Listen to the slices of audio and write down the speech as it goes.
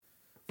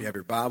you have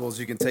your Bibles,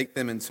 you can take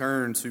them and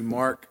turn to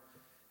Mark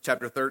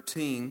chapter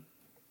 13.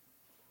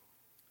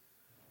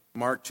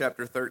 Mark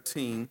chapter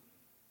 13.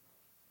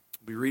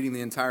 We'll be reading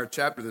the entire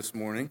chapter this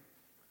morning.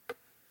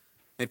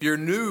 If you're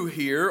new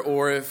here,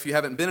 or if you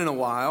haven't been in a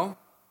while,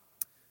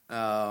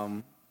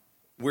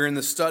 we're in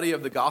the study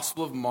of the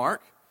Gospel of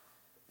Mark,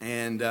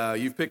 and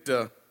you've picked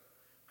a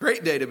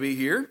great day to be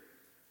here.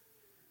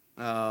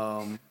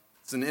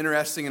 It's an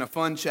interesting and a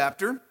fun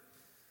chapter.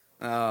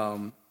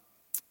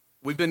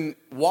 We've been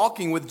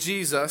walking with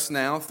Jesus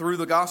now through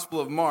the Gospel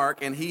of Mark,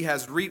 and he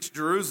has reached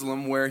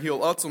Jerusalem where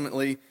he'll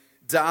ultimately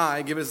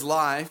die, give his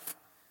life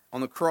on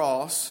the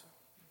cross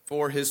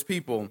for his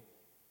people.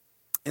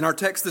 In our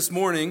text this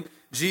morning,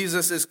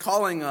 Jesus is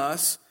calling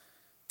us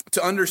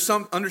to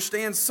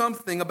understand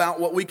something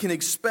about what we can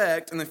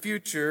expect in the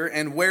future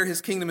and where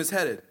his kingdom is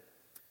headed.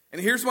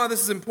 And here's why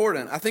this is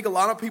important. I think a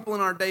lot of people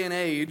in our day and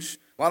age,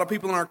 a lot of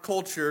people in our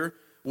culture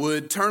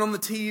would turn on the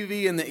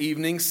TV in the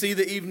evening, see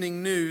the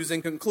evening news,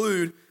 and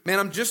conclude, man,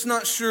 I'm just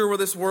not sure where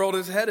this world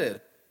is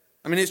headed.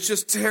 I mean, it's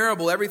just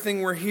terrible.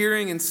 Everything we're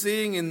hearing and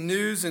seeing in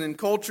news and in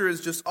culture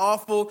is just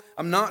awful.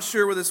 I'm not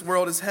sure where this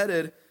world is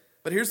headed.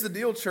 But here's the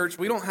deal, church.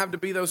 We don't have to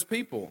be those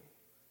people.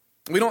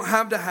 We don't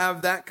have to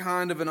have that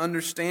kind of an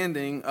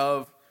understanding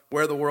of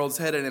where the world's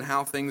headed and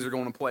how things are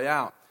going to play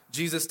out.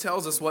 Jesus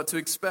tells us what to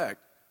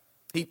expect.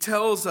 He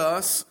tells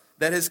us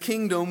that his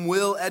kingdom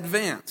will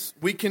advance.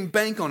 We can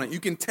bank on it. You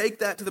can take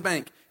that to the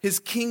bank. His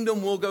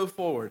kingdom will go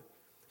forward.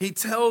 He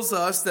tells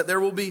us that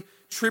there will be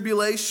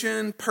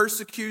tribulation,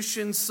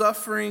 persecution,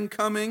 suffering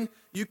coming.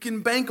 You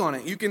can bank on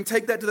it. You can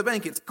take that to the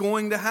bank. It's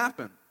going to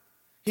happen.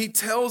 He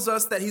tells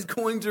us that he's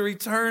going to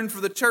return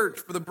for the church,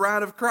 for the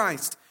bride of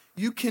Christ.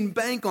 You can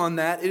bank on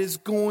that. It is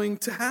going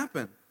to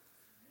happen.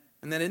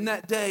 And that in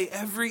that day,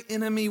 every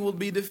enemy will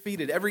be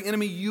defeated. Every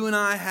enemy you and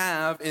I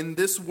have in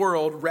this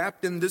world,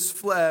 wrapped in this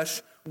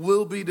flesh,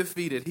 will be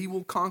defeated. He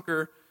will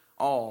conquer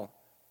all.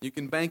 You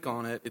can bank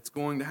on it. It's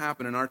going to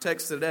happen. In our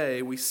text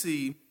today, we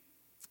see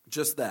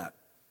just that.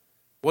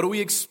 What do we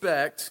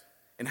expect,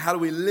 and how do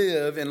we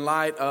live in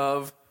light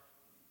of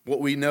what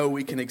we know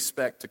we can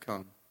expect to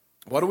come?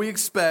 What do we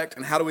expect,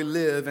 and how do we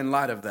live in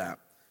light of that?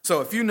 So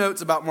a few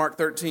notes about Mark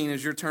 13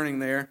 as you're turning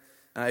there.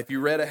 If you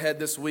read ahead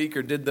this week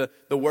or did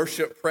the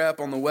worship prep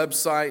on the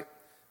website,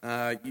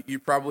 you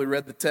probably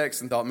read the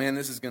text and thought, man,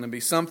 this is going to be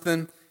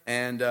something.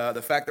 And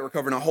the fact that we're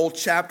covering a whole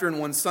chapter in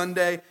one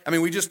Sunday. I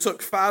mean, we just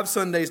took 5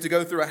 Sundays to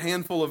go through a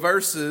handful of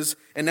verses,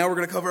 and now we're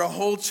going to cover a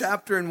whole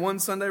chapter in one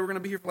Sunday. We're going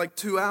to be here for like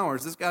 2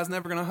 hours. This guy's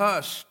never going to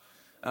hush.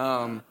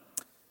 Well,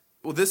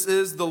 this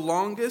is the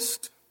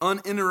longest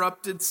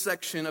uninterrupted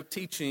section of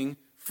teaching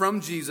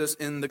from Jesus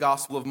in the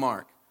Gospel of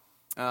Mark.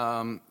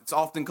 It's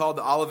often called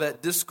the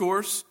Olivet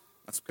Discourse.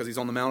 That's because he's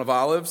on the Mount of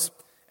Olives.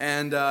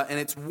 And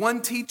it's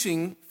one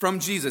teaching from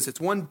Jesus. It's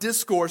one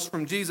discourse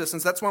from Jesus.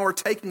 And so that's why we're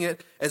taking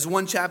it as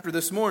one chapter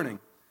this morning.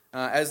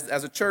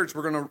 As a church,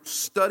 we're going to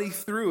study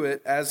through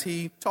it as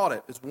he taught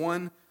it. It's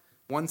one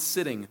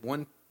sitting,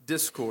 one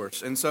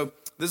discourse. And so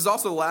this is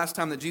also the last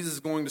time that Jesus is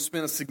going to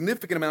spend a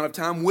significant amount of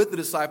time with the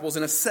disciples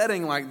in a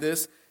setting like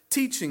this,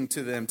 teaching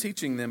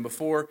them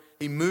before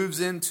he moves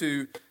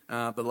into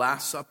the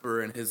Last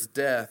Supper and his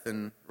death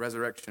and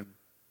resurrection.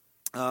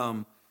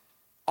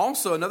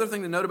 Also, another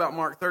thing to note about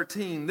Mark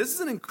 13, this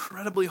is an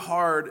incredibly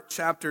hard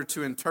chapter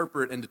to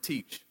interpret and to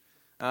teach.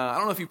 I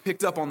don't know if you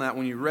picked up on that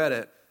when you read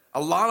it.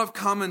 A lot of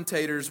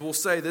commentators will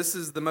say this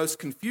is the most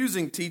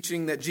confusing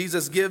teaching that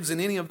Jesus gives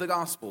in any of the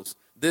Gospels.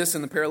 This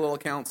and the parallel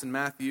accounts in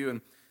Matthew,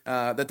 and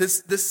that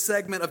this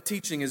segment of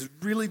teaching is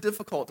really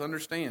difficult to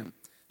understand.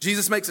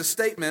 Jesus makes a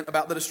statement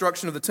about the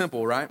destruction of the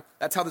temple, right?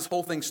 That's how this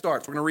whole thing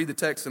starts. We're going to read the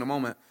text in a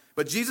moment.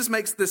 But Jesus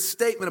makes this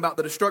statement about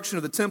the destruction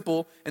of the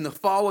temple and the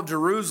fall of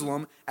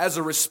Jerusalem as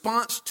a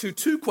response to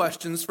 2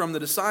 questions from the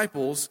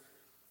disciples.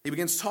 He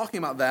begins talking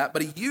about that,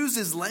 but he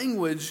uses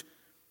language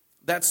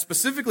that's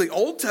specifically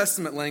Old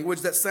Testament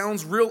language that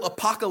sounds real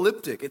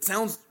apocalyptic. It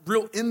sounds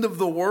real end of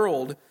the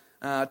world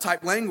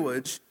type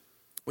language,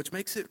 which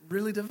makes it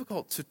really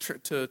difficult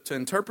to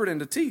interpret and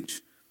to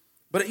teach.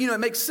 But it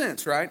makes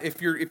sense, right?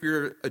 If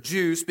you're a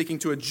Jew speaking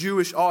to a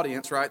Jewish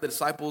audience, right? The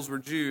disciples were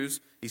Jews.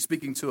 He's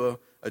speaking to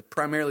a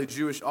primarily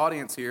Jewish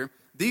audience here.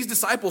 These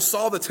disciples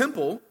saw the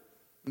temple,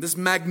 this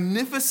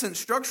magnificent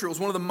structure. It was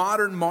one of the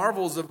modern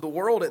marvels of the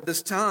world at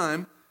this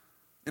time.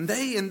 And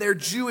they, in their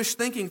Jewish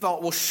thinking,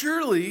 thought, well,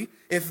 surely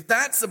if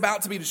that's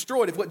about to be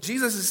destroyed, if what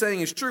Jesus is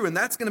saying is true and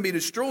that's going to be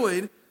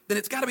destroyed, then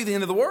it's got to be the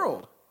end of the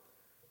world.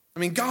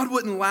 I mean, God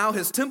wouldn't allow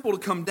his temple to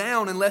come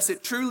down unless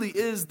it truly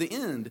is the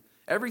end.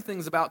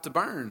 Everything's about to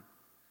burn.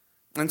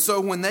 And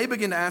so when they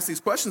begin to ask these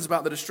questions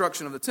about the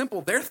destruction of the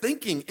temple, they're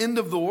thinking end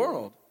of the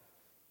world.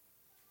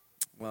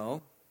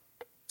 Well,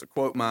 to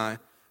quote my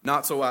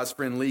not-so-wise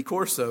friend Lee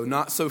Corso,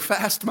 not so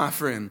fast, my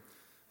friend.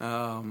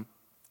 The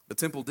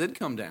temple did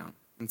come down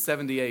in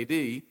 70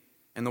 AD,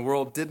 and the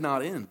world did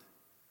not end.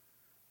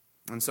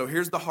 And so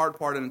here's the hard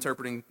part in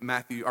interpreting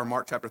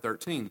Mark chapter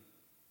 13.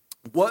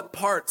 What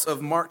parts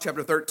of Mark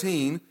chapter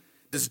 13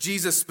 does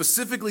Jesus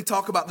specifically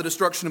talk about the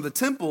destruction of the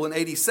temple in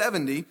AD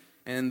 70,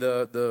 and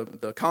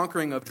the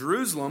conquering of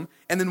Jerusalem,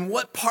 and then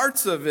what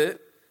parts of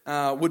it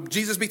would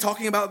Jesus be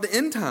talking about the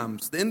end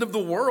times, the end of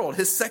the world,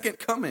 his second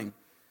coming?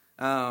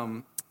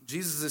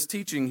 Jesus is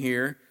teaching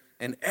here,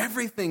 and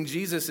everything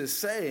Jesus is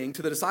saying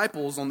to the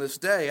disciples on this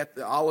day at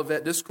the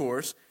Olivet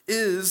Discourse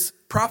is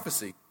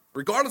prophecy,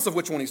 regardless of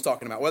which one he's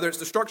talking about. Whether it's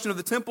destruction of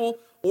the temple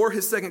or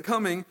his second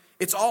coming,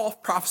 it's all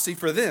prophecy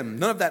for them.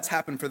 None of that's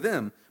happened for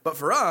them. But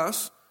for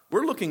us,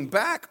 we're looking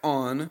back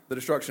on the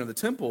destruction of the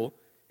temple,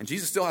 and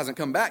Jesus still hasn't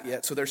come back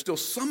yet, so there's still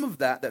some of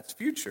that that's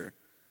future.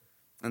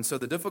 And so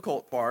the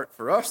difficult part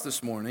for us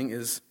this morning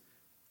is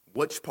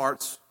which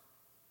part's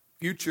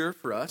future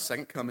for us,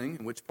 second coming,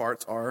 and which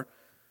parts are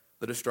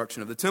the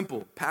destruction of the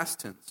temple, past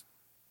tense.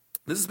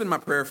 This has been my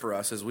prayer for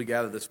us as we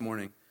gather this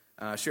morning.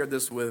 I shared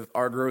this with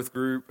our growth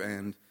group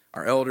and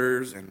our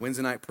elders and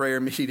Wednesday night prayer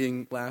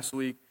meeting last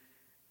week.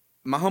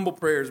 My humble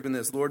prayer has been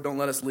this: Lord, don't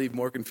let us leave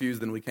more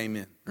confused than we came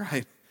in,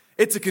 right?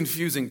 It's a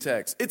confusing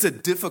text. It's a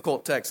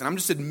difficult text, and I'm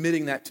just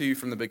admitting that to you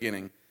from the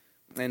beginning.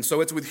 And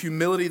so it's with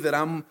humility that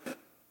I'm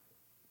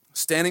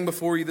standing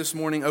before you this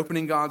morning,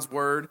 opening God's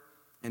word,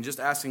 and just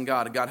asking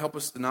God, help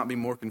us to not be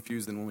more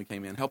confused than when we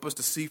came in. Help us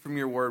to see from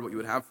your word what you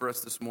would have for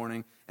us this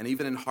morning, and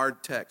even in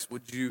hard text,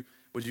 would you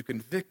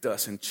convict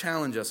us and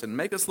challenge us and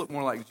make us look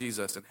more like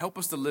Jesus and help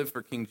us to live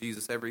for King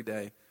Jesus every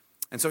day.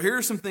 And so here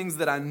are some things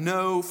that I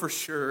know for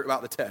sure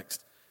about the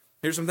text.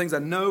 Here's some things I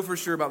know for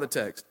sure about the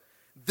text.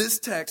 This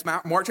text,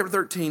 Mark chapter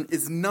 13,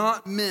 is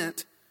not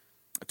meant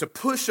to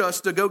push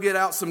us to go get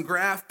out some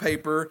graph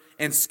paper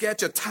and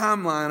sketch a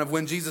timeline of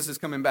when Jesus is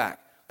coming back.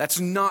 That's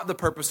not the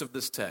purpose of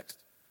this text.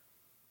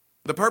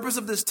 The purpose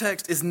of this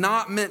text is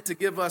not meant to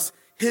give us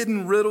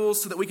hidden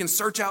riddles so that we can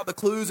search out the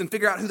clues and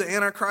figure out who the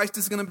Antichrist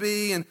is going to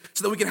be, and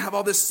so that we can have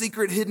all this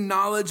secret hidden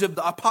knowledge of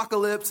the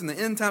apocalypse and the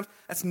end times.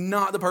 That's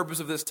not the purpose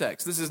of this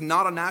text. This is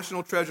not a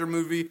National Treasure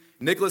movie.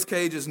 Nicolas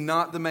Cage is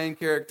not the main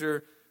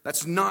character.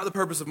 That's not the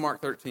purpose of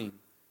Mark 13.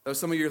 Though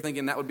some of you are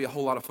thinking that would be a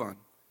whole lot of fun.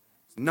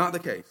 It's not the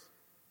case.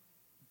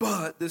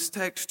 But this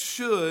text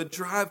should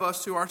drive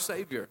us to our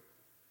Savior,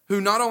 who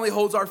not only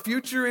holds our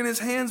future in his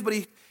hands, but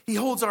he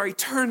holds our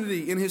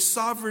eternity in his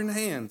sovereign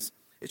hands.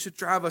 It should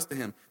drive us to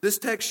him. This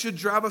text should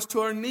drive us to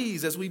our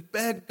knees as we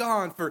beg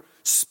God for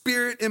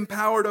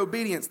spirit-empowered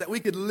obedience, that we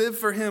could live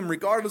for him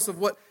regardless of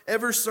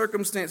whatever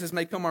circumstances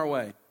may come our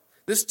way.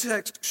 This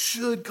text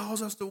should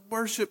cause us to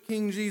worship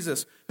King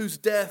Jesus, whose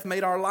death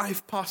made our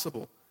life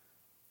possible.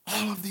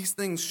 All of these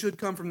things should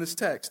come from this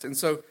text. And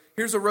so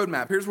here's a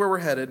roadmap. Here's where we're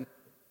headed.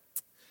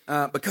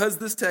 Because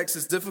this text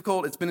is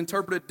difficult, it's been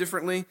interpreted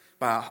differently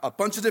by a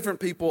bunch of different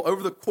people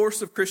over the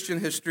course of Christian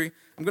history.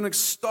 I'm going to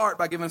start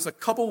by giving us a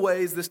couple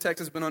ways this text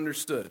has been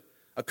understood.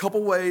 A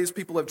couple ways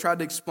people have tried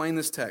to explain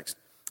this text.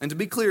 And to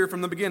be clear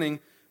from the beginning,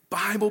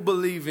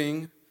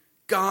 Bible-believing,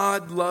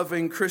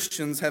 God-loving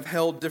Christians have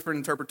held different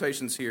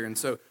interpretations here. And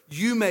so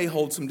you may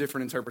hold some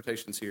different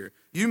interpretations here.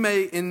 You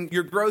may, in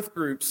your growth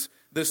groups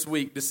this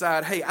week,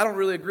 decide, hey, I don't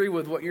really agree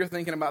with what you're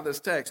thinking about this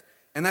text.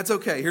 And that's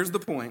okay. Here's the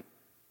point.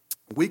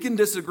 We can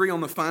disagree on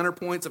the finer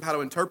points of how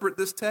to interpret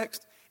this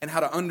text and how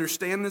to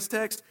understand this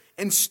text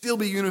and still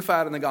be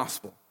unified in the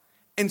gospel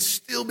and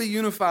still be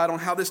unified on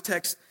how this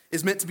text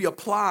is meant to be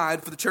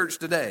applied for the church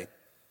today.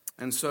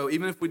 And so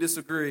even if we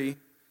disagree,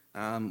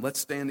 let's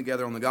stand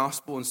together on the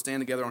gospel and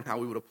stand together on how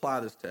we would apply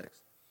this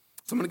text.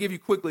 So I'm going to give you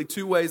quickly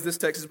 2 ways this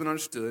text has been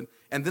understood,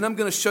 and then I'm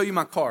going to show you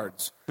my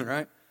cards, all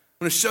right? I'm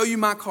going to show you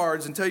my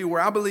cards and tell you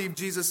where I believe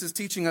Jesus is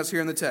teaching us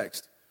here in the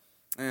text.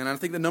 And I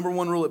think the number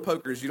 1 rule at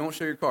poker is you don't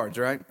show your cards,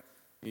 right?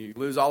 You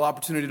lose all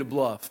opportunity to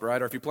bluff, right?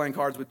 Or if you're playing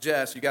cards with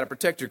Jess, you got to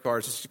protect your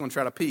cards. She's going to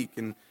try to peek,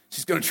 and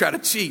she's going to try to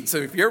cheat. So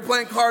if you're ever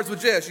playing cards with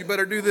Jess, you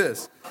better do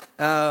this.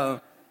 I'm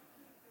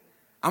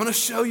going to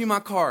show you my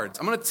cards.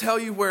 I'm going to tell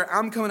you where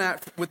I'm coming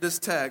at with this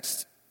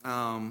text.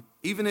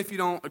 Even if you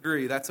don't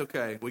agree, that's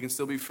okay. We can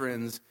still be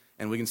friends,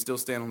 and we can still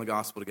stand on the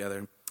gospel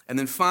together. And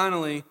then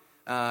finally,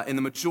 in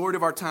the majority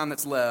of our time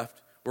that's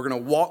left, we're going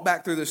to walk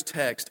back through this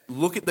text,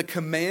 look at the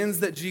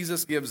commands that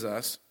Jesus gives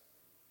us,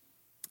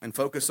 and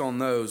focus on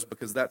those,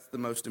 because that's the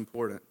most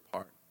important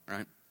part,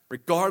 right?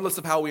 Regardless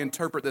of how we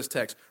interpret this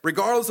text,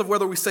 regardless of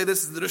whether we say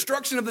this is the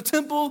destruction of the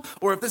temple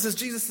or if this is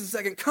Jesus'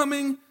 second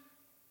coming,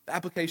 the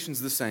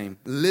application's the same.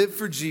 Live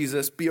for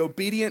Jesus, be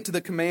obedient to the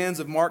commands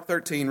of Mark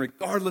 13,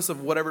 regardless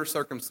of whatever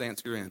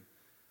circumstance you're in.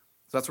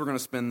 So that's where we're going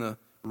to spend the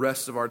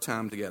rest of our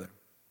time together.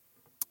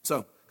 So,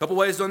 a couple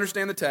ways to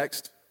understand the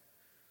text,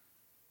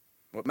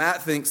 what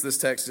Matt thinks this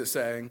text is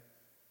saying,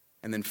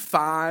 and then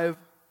 5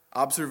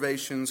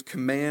 observations,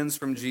 commands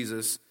from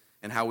Jesus,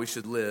 and how we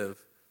should live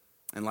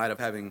in light of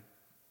having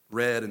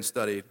read and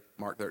studied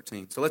Mark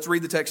 13. So let's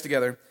read the text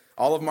together,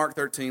 all of Mark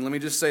 13. Let me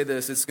just say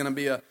this. It's going to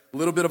be a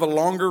little bit of a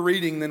longer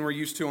reading than we're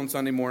used to on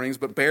Sunday mornings,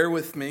 but bear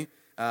with me.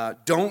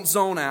 Don't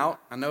zone out.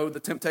 I know the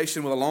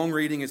temptation with a long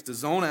reading is to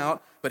zone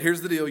out, but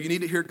here's the deal. You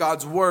need to hear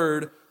God's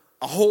word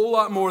a whole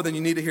lot more than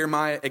you need to hear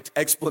my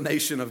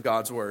explanation of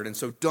God's word. And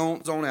so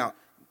don't zone out.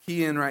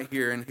 Key in right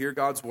here and hear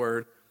God's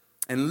word.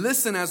 And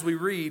listen as we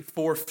read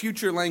for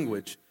future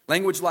language.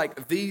 Language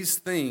like these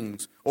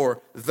things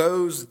or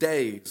those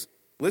days.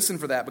 Listen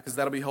for that, because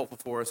that'll be helpful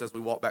for us as we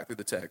walk back through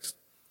the text.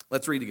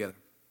 Let's read together.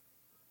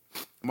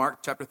 Mark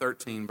chapter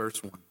 13,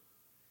 verse 1.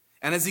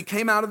 And as he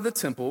came out of the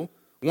temple,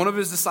 one of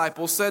his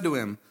disciples said to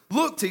him,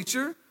 "Look,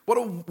 teacher,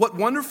 what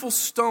wonderful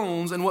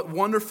stones and what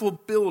wonderful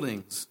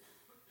buildings."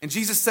 And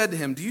Jesus said to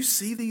him, "Do you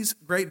see these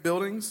great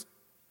buildings?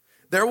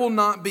 There will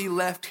not be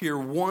left here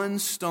one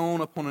stone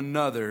upon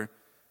another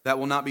that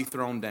will not be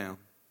thrown down."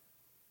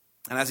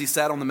 And as he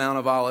sat on the Mount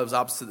of Olives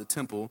opposite the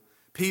temple,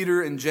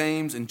 Peter and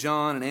James and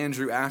John and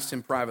Andrew asked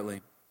him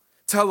privately,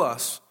 "Tell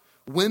us,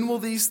 when will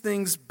these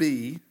things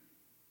be,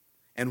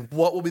 and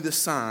what will be the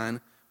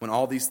sign when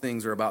all these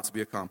things are about to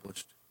be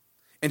accomplished?"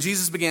 And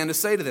Jesus began to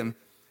say to them,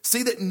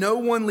 "See that no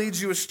one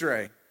leads you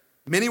astray.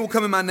 Many will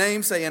come in my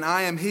name, saying,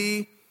 'I am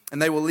he,'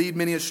 and they will lead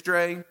many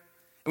astray. And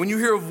when you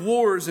hear of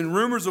wars and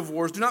rumors of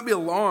wars, do not be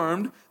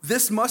alarmed.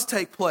 This must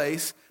take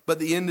place, but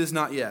the end is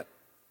not yet.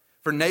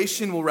 For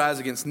nation will rise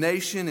against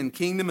nation, and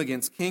kingdom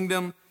against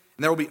kingdom.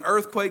 And there will be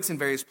earthquakes in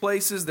various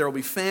places. There will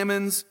be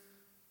famines.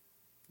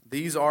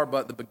 These are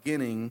but the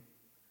beginning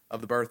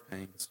of the birth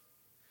pains.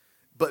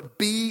 But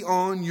be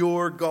on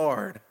your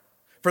guard.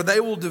 For they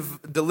will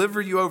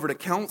deliver you over to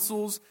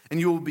councils, and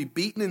you will be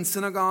beaten in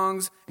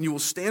synagogues, and you will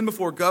stand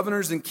before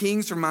governors and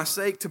kings for my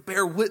sake to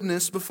bear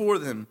witness before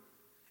them.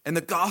 And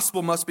the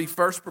gospel must be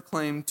first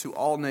proclaimed to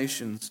all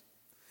nations.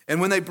 And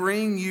when they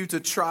bring you to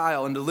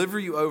trial and deliver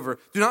you over,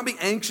 do not be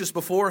anxious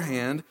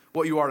beforehand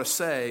what you are to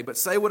say, but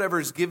say whatever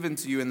is given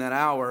to you in that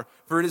hour,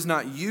 for it is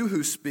not you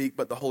who speak,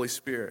 but the Holy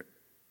Spirit.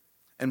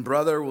 And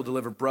brother will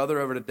deliver brother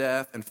over to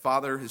death, and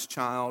father his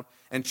child,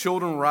 and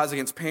children will rise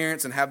against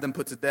parents and have them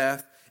put to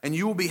death. And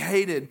you will be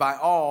hated by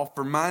all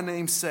for my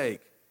name's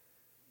sake,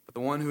 but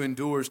the one who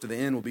endures to the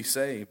end will be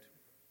saved.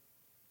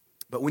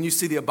 But when you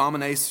see the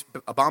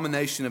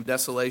abomination of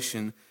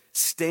desolation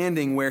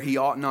standing where he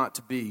ought not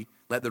to be,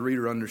 let the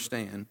reader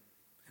understand.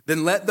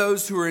 Then let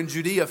those who are in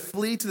Judea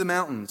flee to the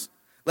mountains.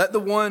 Let the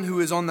one who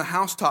is on the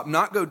housetop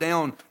not go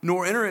down,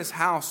 nor enter his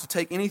house to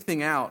take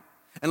anything out.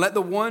 And let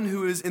the one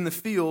who is in the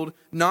field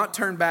not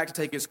turn back to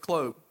take his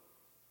cloak.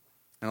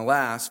 And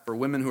alas, for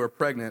women who are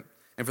pregnant,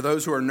 and for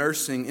those who are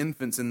nursing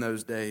infants in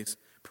those days,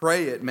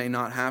 pray it may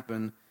not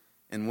happen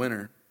in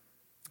winter.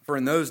 For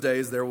in those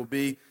days there will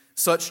be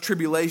such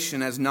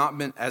tribulation as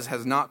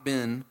has not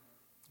been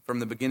from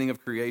the beginning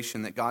of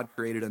creation that God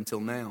created until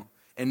now,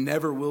 and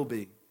never will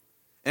be.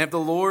 And if the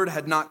Lord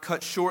had not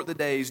cut short the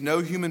days, no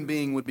human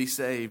being would be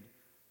saved.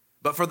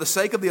 But for the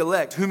sake of the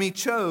elect, whom he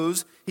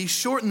chose, he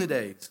shortened the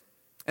days.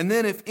 And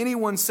then if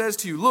anyone says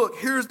to you, 'Look,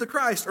 here is the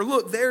Christ,' or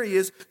 'Look, there he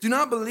is,' do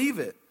not believe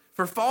it.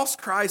 For false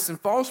Christs and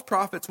false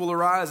prophets will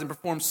arise and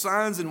perform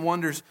signs and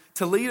wonders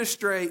to lead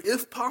astray,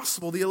 if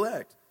possible, the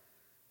elect.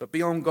 But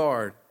be on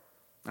guard.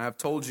 I have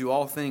told you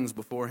all things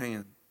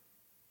beforehand.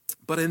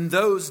 But in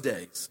those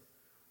days,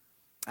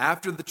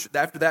 after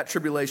that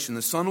tribulation,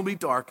 the sun will be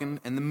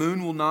darkened, and the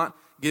moon will not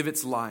give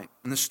its light,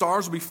 and the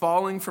stars will be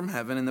falling from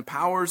heaven, and the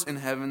powers in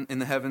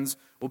the heavens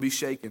will be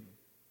shaken.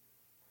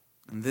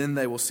 And then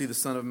they will see the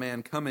Son of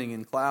Man coming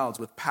in clouds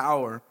with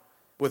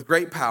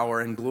great power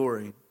and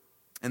glory.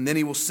 And then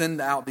he will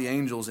send out the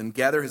angels and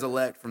gather his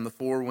elect from the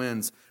four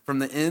winds, from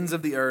the ends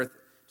of the earth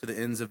to the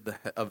ends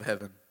of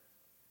heaven."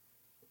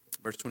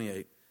 Verse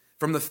 28.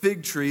 "From the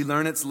fig tree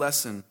learn its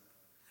lesson.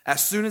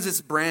 As soon as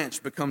its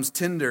branch becomes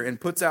tender and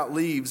puts out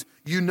leaves,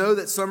 you know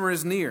that summer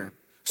is near.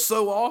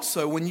 So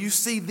also, when you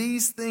see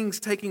these things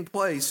taking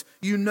place,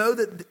 you know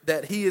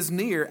that he is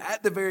near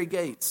at the very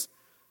gates.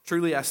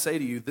 Truly I say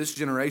to you, this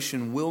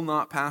generation will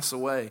not pass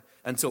away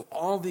until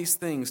all these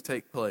things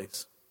take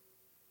place.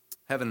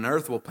 Heaven and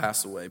earth will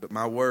pass away, but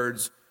my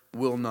words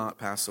will not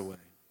pass away.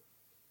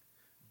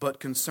 But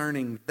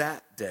concerning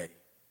that day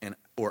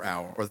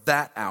or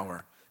that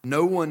hour,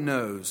 no one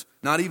knows,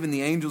 not even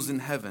the angels in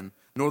heaven,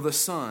 nor the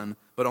Son,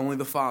 but only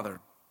the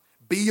Father.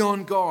 Be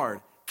on guard,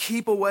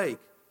 keep awake,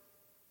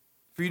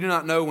 for you do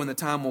not know when the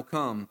time will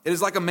come. It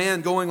is like a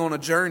man going on a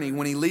journey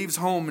when he leaves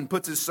home and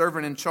puts his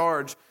servant in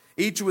charge,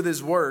 each with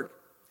his work,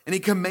 and he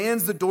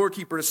commands the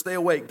doorkeeper to stay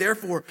awake.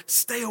 Therefore,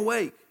 stay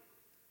awake.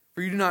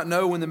 For you do not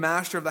know when the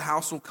master of the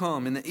house will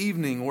come, in the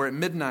evening or at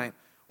midnight,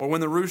 or when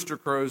the rooster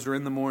crows or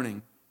in the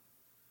morning,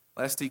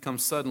 lest he come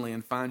suddenly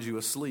and find you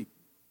asleep.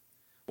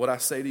 What I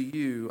say to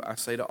you, I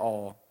say to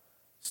all,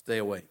 stay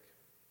awake."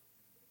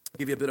 I'll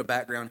give you a bit of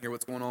background here,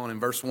 what's going on. In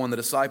verse 1, the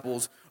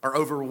disciples are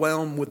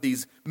overwhelmed with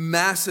these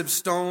massive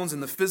stones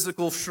and the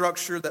physical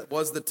structure that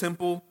was the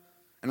temple.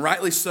 And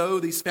rightly so,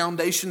 these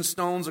foundation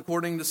stones,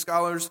 according to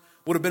scholars,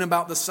 would have been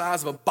about the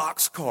size of a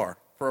boxcar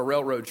for a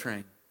railroad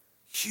train.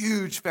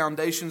 Huge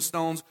foundation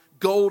stones,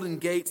 golden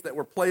gates that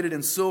were plated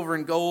in silver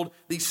and gold.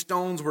 These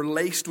stones were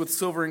laced with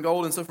silver and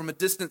gold, and so from a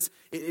distance,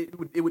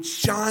 it would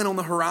shine on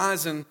the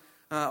horizon,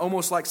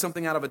 almost like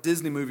something out of a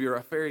Disney movie or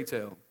a fairy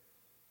tale.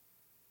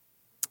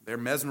 They're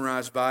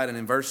mesmerized by it, and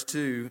in verse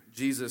 2,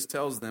 Jesus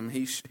tells them,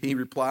 he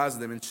replies to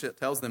them and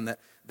tells them that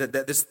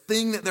this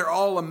thing that they're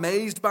all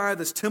amazed by,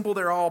 this temple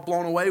they're all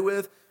blown away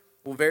with,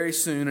 will very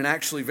soon, and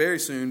actually very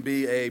soon,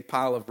 be a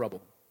pile of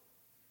rubble.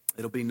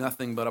 It'll be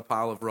nothing but a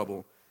pile of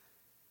rubble.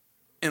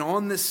 And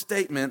on this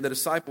statement, the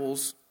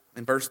disciples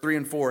in verse 3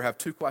 and 4 have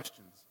two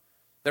questions.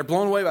 They're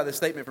blown away by this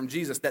statement from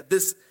Jesus that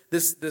this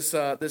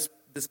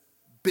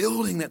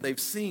building that they've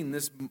seen,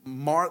 this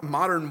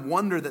modern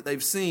wonder that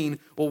they've seen,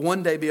 will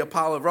one day be a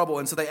pile of rubble.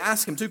 And so they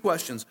ask him two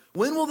questions.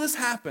 When will this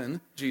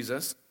happen,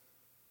 Jesus?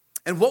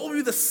 And what will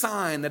be the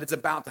sign that it's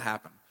about to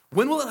happen?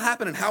 When will it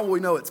happen, and how will we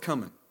know it's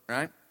coming,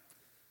 right?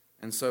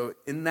 And so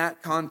in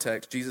that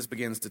context, Jesus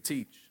begins to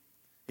teach.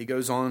 He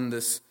goes on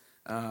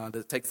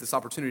takes this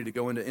opportunity to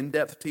go into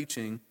in-depth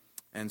teaching.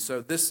 And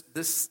so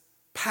this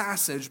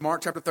passage,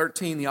 Mark chapter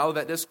 13, the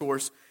Olivet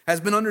Discourse,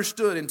 has been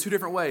understood in two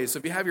different ways. So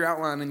if you have your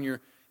outline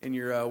in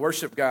your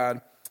worship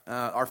guide,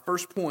 our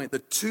first point, the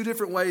two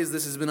different ways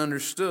this has been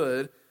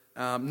understood.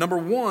 Number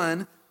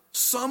one,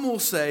 some will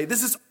say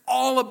this is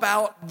all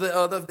about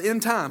the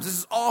end times. This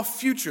is all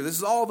future. This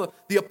is all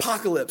the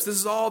apocalypse. This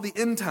is all the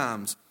end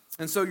times.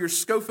 And so your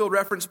Schofield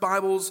Reference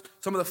Bibles,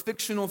 some of the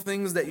fictional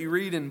things that you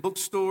read in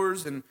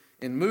bookstores and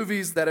in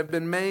movies that have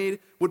been made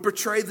would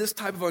portray this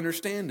type of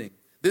understanding.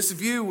 This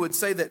view would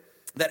say that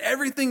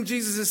everything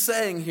Jesus is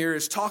saying here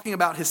is talking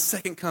about his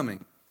second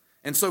coming.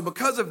 And so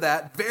because of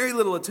that, very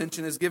little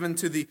attention is given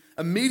to the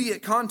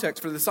immediate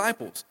context for the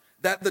disciples,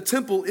 that the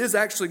temple is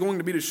actually going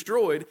to be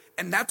destroyed,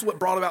 and that's what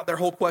brought about their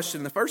whole question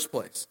in the first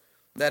place.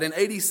 That in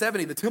AD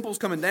 70, the temple's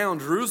coming down,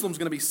 Jerusalem's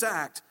going to be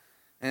sacked,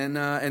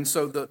 and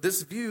so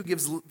this view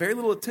gives very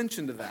little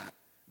attention to that.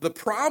 The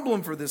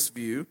problem for this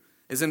view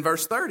is in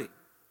verse 30.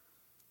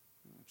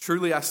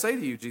 Truly I say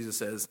to you, Jesus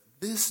says,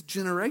 this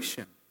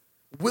generation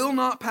will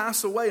not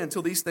pass away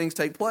until these things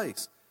take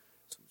place.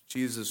 So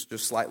Jesus is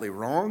just slightly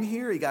wrong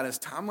here. He got his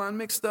timeline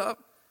mixed up.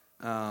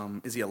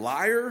 Is he a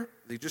liar?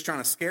 Is he just trying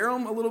to scare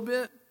them a little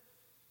bit?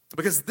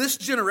 Because this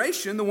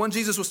generation, the one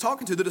Jesus was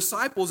talking to, the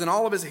disciples and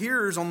all of his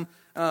hearers on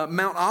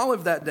Mount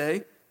Olive that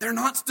day, they're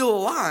not still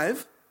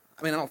alive.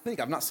 I mean,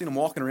 I've not seen them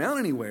walking around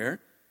anywhere.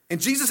 And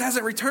Jesus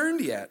hasn't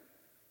returned yet.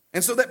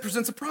 And so that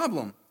presents a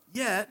problem.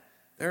 Yet,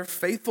 there are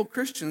faithful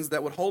Christians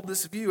that would hold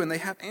this view, and they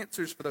have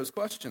answers for those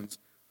questions.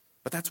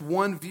 But that's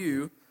one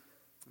view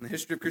in the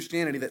history of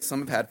Christianity that some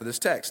have had for this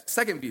text.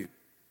 Second view,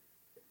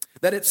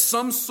 that it's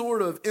some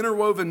sort of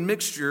interwoven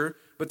mixture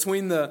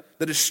between the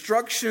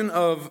destruction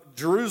of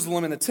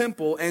Jerusalem and the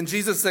temple and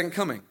Jesus' second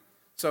coming.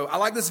 So I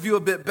like this view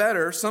a bit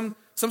better. Some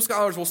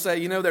scholars will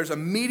say, there's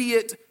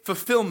immediate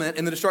fulfillment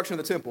in the destruction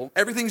of the temple.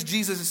 Everything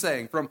Jesus is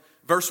saying, from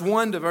verse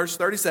 1 to verse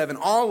 37,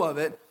 all of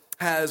it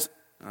has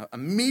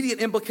immediate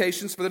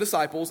implications for the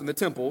disciples in the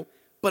temple,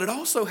 but it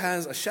also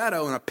has a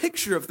shadow and a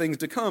picture of things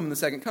to come in the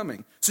second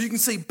coming. So you can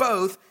see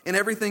both in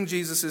everything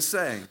Jesus is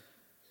saying.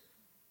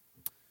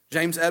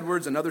 James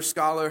Edwards, another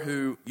scholar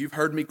who you've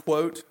heard me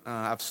quote,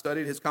 I've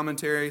studied his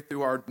commentary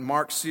through our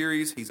Mark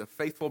series. He's a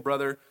faithful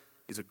brother.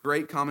 He's a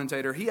great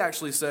commentator. He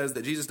actually says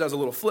that Jesus does a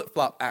little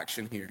flip-flop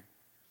action here.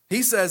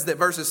 He says that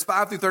verses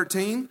 5 through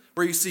 13,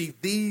 where you see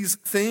these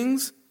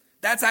things,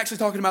 that's actually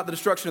talking about the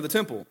destruction of the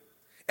temple.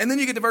 And then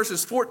you get to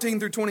verses 14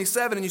 through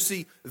 27, and you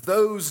see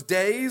those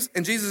days,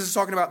 and Jesus is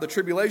talking about the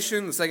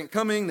tribulation, the second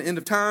coming, the end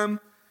of time.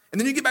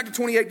 And then you get back to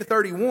 28 to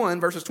 31,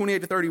 verses 28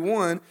 to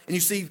 31, and you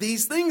see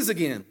these things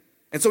again.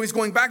 And so he's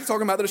going back to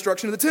talking about the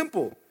destruction of the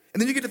temple.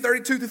 And then you get to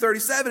 32 through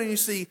 37, and you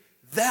see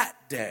that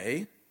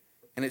day,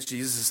 and it's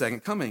Jesus'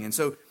 second coming. And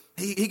so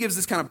he gives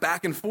this kind of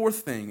back and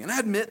forth thing. And I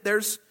admit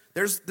this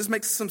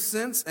makes some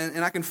sense,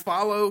 and I can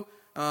follow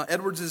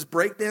Edwards'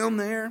 breakdown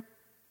there.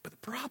 But the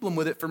problem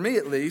with it, for me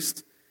at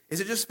least,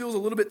 is it just feels a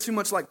little bit too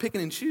much like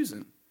picking and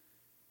choosing.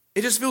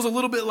 It just feels a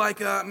little bit like,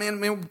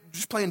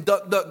 just playing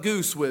duck, duck,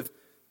 goose with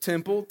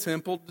temple,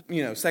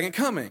 second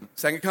coming,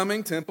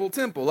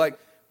 temple. Like,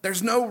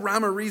 there's no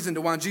rhyme or reason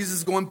to why Jesus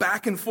is going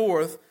back and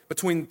forth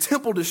between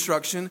temple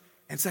destruction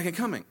and second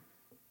coming.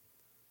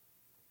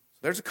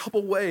 So there's a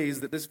couple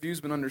ways that this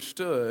view's been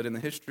understood in the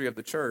history of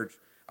the church.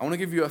 I want to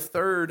give you a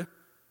third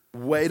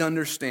way to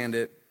understand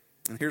it.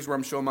 And here's where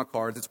I'm showing my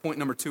cards. It's point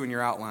number 2 in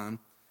your outline.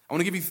 I want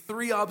to give you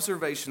 3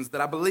 observations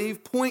that I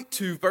believe point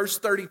to verse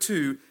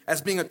 32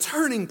 as being a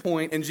turning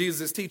point in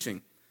Jesus'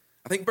 teaching.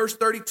 I think verse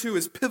 32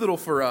 is pivotal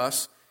for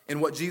us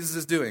in what Jesus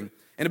is doing.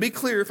 And to be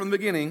clear from the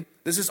beginning,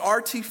 this is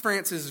R.T.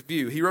 France's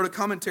view. He wrote a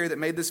commentary that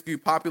made this view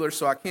popular,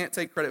 so I can't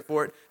take credit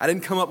for it. I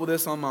didn't come up with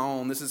this on my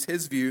own. This is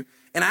his view.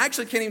 And I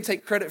actually can't even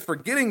take credit for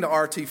getting to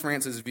R.T.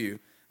 France's view.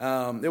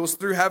 It was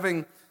through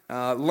having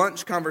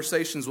lunch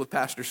conversations with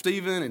Pastor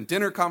Stephen and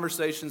dinner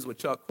conversations with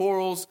Chuck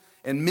Quarles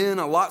and men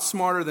a lot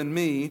smarter than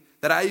me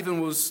that I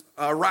even was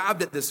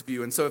arrived at this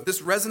view. And so if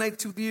this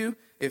resonates with you,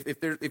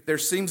 if there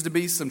seems to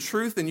be some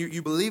truth and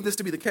you believe this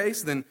to be the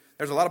case, then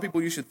there's a lot of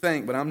people you should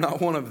thank, but I'm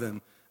not one of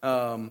them.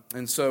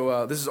 And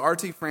so this is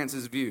R.T.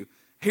 France's view.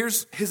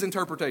 Here's his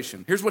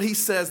interpretation. Here's what he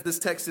says this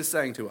text is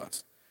saying to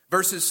us.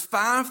 Verses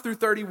 5 through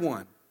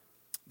 31,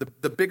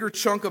 the bigger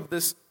chunk of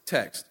this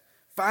text,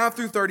 5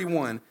 through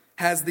 31,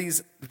 has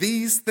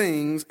these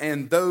things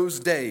and those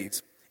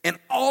days. And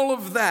all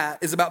of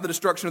that is about the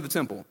destruction of the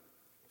temple.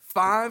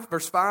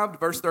 Verse 5 to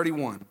verse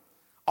 31.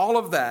 All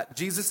of that,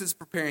 Jesus is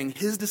preparing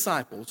his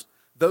disciples,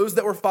 those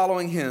that were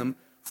following him,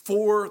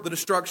 for the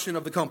destruction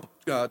of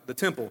the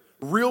temple.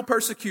 Real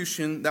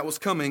persecution that was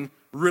coming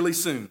really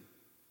soon.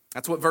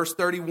 That's what verse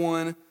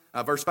 5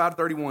 to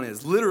 31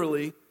 is.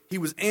 Literally, he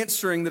was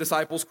answering the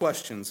disciples'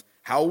 questions.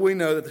 How will we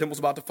know that the temple's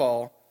about to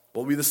fall?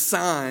 What will be the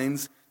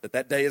signs that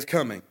that day is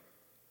coming?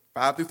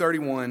 5 through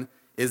 31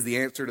 is the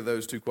answer to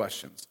those two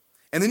questions.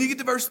 And then you get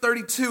to verse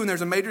 32, and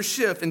there's a major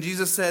shift, and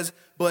Jesus says,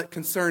 but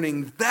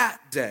concerning that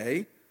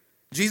day,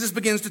 Jesus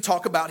begins to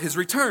talk about his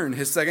return,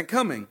 his second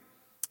coming.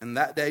 And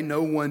that day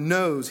no one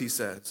knows, he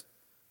says.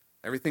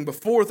 Everything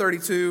before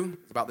 32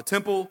 is about the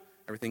temple.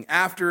 Everything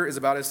after is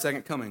about his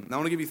second coming. Now I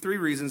want to give you 3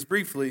 reasons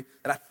briefly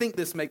that I think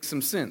this makes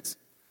some sense.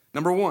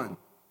 Number 1,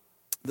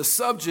 the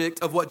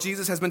subject of what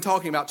Jesus has been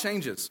talking about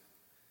changes.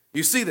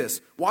 You see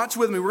this. Watch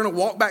with me. We're going to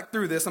walk back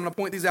through this. I'm going to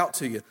point these out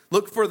to you.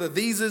 Look for the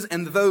theses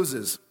and the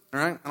thoses. All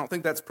right? I don't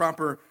think that's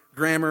proper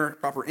grammar,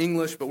 proper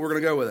English, but we're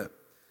going to go with it.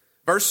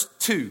 Verse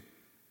 2,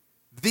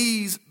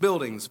 these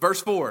buildings.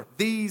 Verse 4,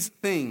 these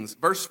things.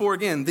 Verse 4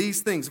 again,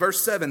 these things.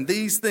 Verse 7,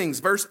 these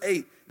things. Verse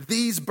 8,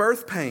 these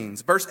birth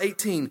pains. Verse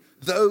 18,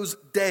 those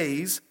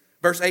days.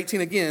 Verse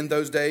 18 again,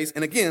 those days.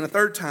 And again, a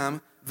third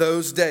time,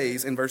 those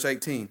days in verse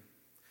 18.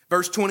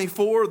 Verse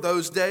 24,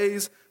 those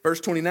days. Verse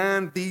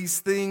 29, these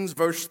things.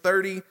 Verse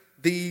 30,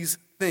 these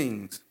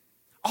things.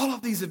 All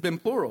of these have been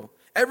plural.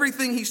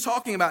 Everything he's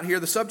talking about here,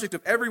 the subject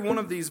of every one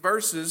of these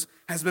verses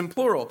has been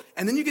plural.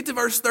 And then you get to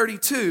verse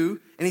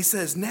 32, and he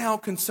says, now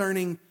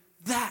concerning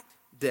that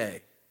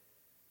day.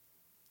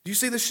 Do you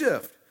see the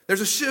shift?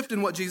 There's a shift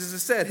in what Jesus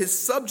has said. His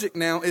subject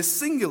now is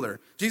singular.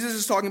 Jesus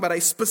is talking about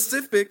a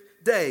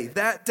specific day,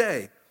 that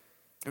day.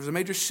 There's a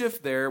major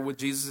shift there with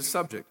Jesus'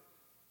 subject.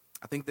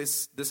 I think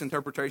this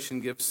interpretation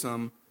gives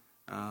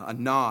a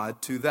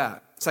nod to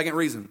that. Second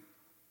reason.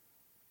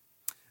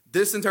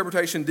 This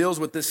interpretation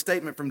deals with this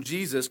statement from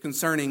Jesus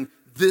concerning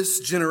this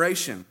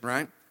generation,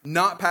 right?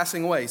 Not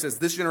passing away. He says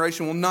this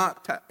generation will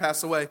not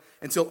pass away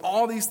until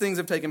all these things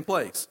have taken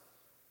place.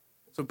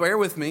 So bear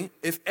with me.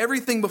 If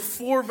everything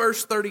before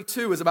verse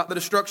 32 is about the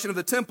destruction of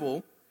the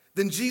temple,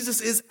 then Jesus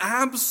is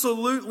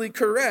absolutely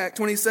correct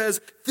when he says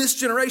this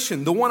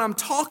generation, the one I'm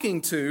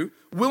talking to,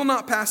 will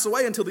not pass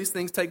away until these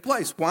things take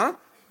place. Why?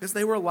 Because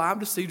they were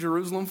alive to see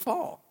Jerusalem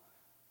fall.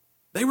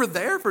 They were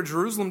there for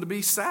Jerusalem to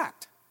be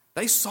sacked.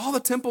 They saw the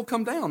temple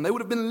come down. They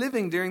would have been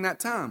living during that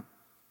time.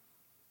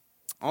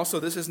 Also,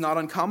 this is not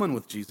uncommon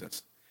with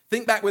Jesus.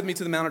 Think back with me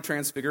to the Mount of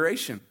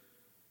Transfiguration.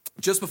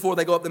 Just before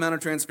they go up the Mount of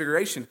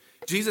Transfiguration,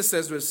 Jesus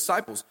says to his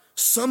disciples,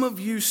 some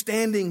of you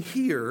standing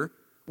here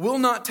will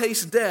not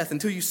taste death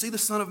until you see the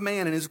Son of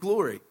Man in his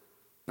glory.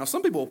 Now,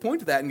 some people will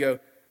point to that and go,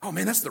 oh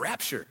man, that's the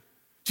rapture.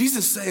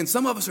 Jesus is saying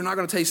some of us are not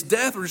going to taste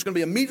death. We're just going to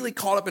be immediately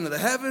caught up into the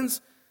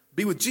heavens,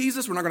 be with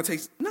Jesus. We're not going to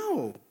taste.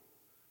 No.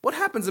 What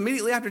happens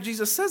immediately after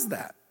Jesus says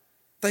that?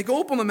 They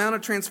go up on the Mount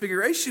of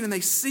Transfiguration and they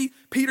see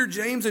Peter,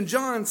 James, and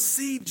John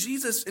see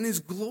Jesus in his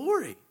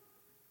glory.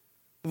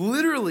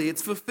 Literally,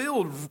 it's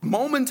fulfilled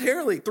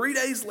momentarily 3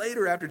 days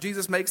later after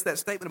Jesus makes that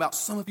statement about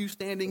some of you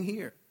standing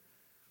here.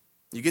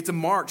 You get to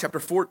Mark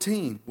chapter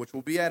 14, which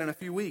we'll be at in a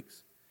few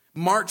weeks.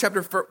 Mark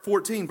chapter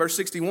 14, verse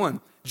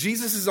 61.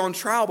 Jesus is on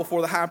trial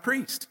before the high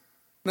priest.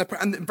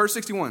 And verse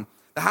 61,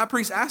 the high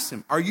priest asked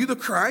him, are you the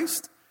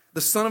Christ,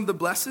 the Son of the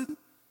Blessed?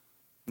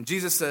 And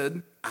Jesus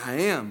said, I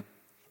am.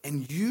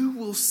 And you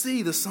will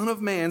see the Son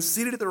of Man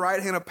seated at the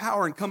right hand of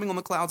power and coming on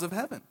the clouds of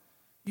heaven.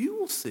 You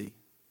will see.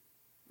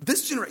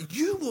 This generation,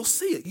 you will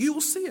see it. You will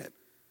see it.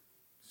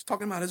 He's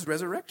talking about his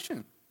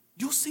resurrection.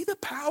 You'll see the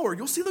power.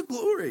 You'll see the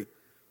glory.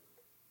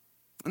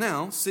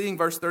 Now, seeing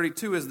verse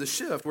 32 as the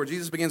shift where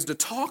Jesus begins to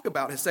talk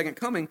about his second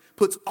coming,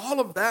 puts all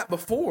of that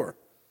before,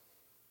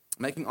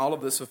 making all of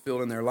this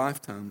fulfilled in their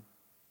lifetime.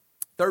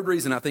 Third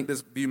reason I think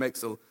this view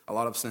makes a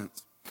lot of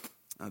sense.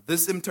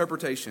 This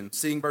interpretation,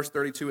 seeing verse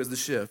 32 as the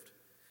shift,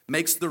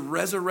 makes the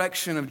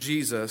resurrection of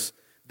Jesus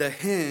the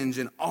hinge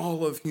in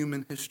all of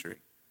human history.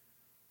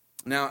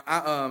 Now,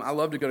 I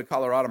love to go to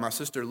Colorado. My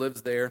sister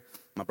lives there.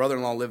 My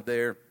brother-in-law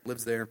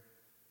lives there.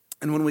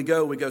 And when we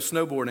go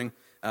snowboarding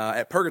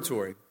at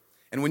Purgatory.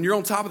 And when you're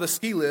on top of the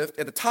ski lift,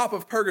 at the top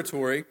of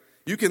Purgatory,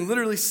 you can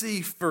literally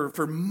see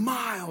for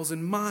miles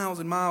and miles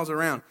and miles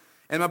around.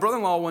 And my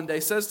brother-in-law one day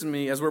says to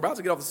me, as we're about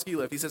to get off the ski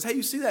lift, he says, hey,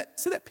 you see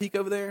that peak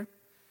over there?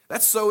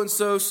 That's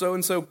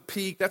so-and-so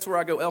peak. That's where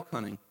I go elk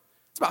hunting.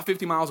 It's about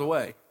 50 miles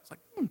away. It's like,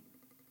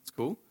 that's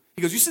cool.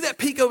 He goes, you see that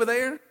peak over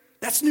there?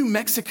 That's New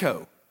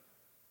Mexico.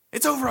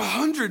 It's over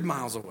 100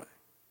 miles away.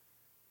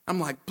 I'm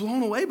like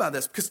blown away by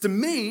this because to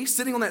me,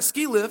 sitting on that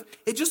ski lift,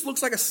 it just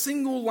looks like a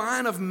single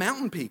line of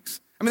mountain peaks.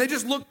 I mean, they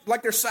just look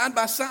like they're side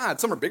by side.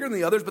 Some are bigger than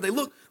the others, but they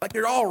look like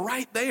they're all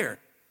right there.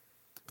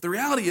 But the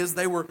reality is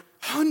they were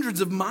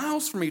hundreds of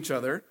miles from each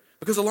other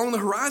because along the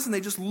horizon,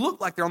 they just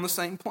look like they're on the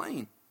same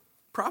plane.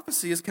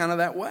 Prophecy is kind of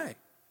that way.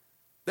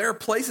 There are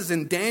places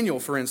in Daniel,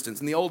 for instance,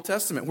 in the Old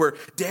Testament, where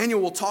Daniel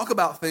will talk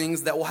about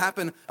things that will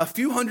happen a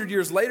few hundred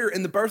years later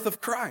in the birth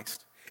of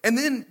Christ. And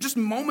then just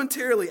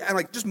momentarily,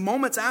 like just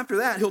moments after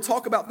that, he'll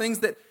talk about things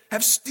that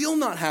have still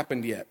not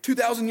happened yet.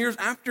 2,000 years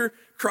after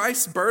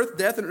Christ's birth,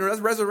 death, and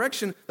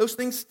resurrection, those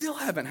things still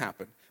haven't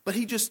happened. but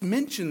he just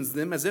mentions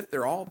them as if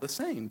they're all the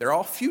same. They're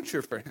all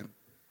future for him.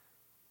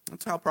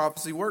 That's how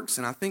prophecy works.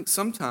 And I think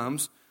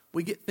sometimes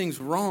we get things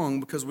wrong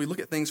because we look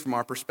at things from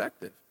our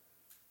perspective.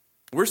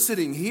 We're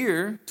sitting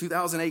here,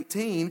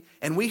 2018,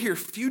 and we hear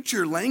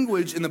future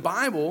language in the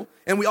Bible,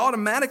 and we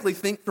automatically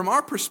think from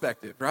our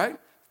perspective, right?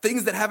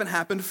 Things that haven't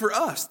happened for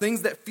us,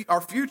 things that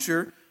are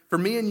future for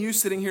me and you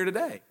sitting here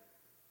today.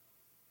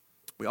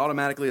 We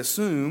automatically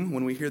assume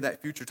when we hear that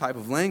future type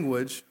of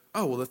language,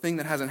 oh, well, the thing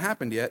that hasn't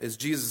happened yet is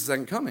Jesus'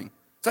 second coming.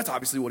 So that's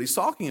obviously what he's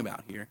talking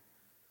about here.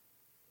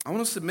 I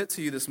want to submit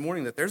to you this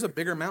morning that there's a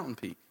bigger mountain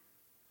peak.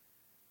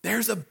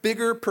 There's a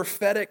bigger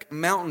prophetic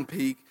mountain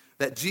peak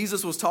that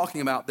Jesus was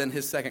talking about than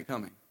his second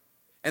coming.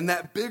 And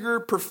that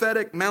bigger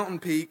prophetic mountain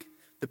peak,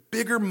 the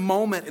bigger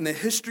moment in the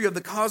history of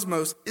the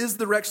cosmos is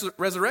the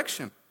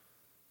resurrection,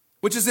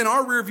 which is in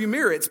our rearview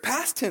mirror. It's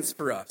past tense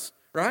for us,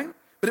 right?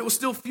 But it was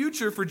still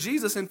future for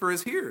Jesus and for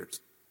his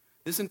hearers.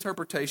 This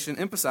interpretation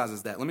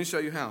emphasizes that. Let me show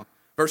you how.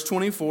 Verse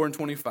 24 and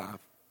 25.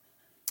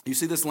 You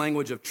see this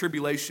language of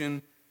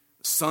tribulation,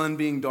 the sun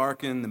being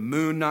darkened, the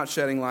moon not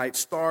shedding light,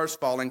 stars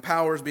falling,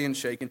 powers being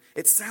shaken.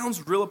 It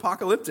sounds real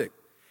apocalyptic.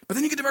 But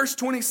then you get to verse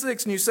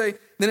 26 and you say,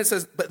 then it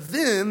says, but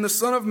then the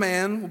Son of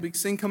Man will be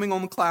seen coming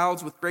on the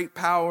clouds with great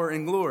power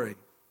and glory.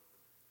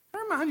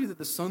 Can I remind you that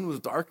the sun was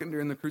darkened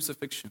during the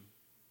crucifixion?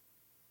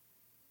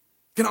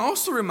 Can I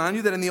also remind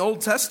you that in the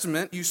Old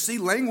Testament, you see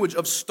language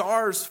of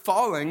stars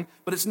falling,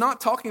 but it's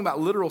not talking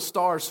about literal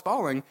stars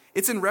falling.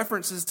 It's in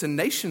references to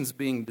nations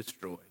being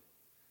destroyed.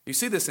 You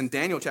see this in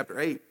Daniel chapter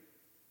 8,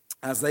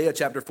 Isaiah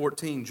chapter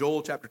 14,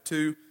 Joel chapter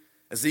 2,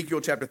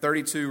 Ezekiel chapter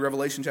 32,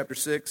 Revelation chapter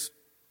 6.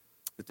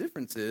 The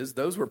difference is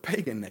those were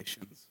pagan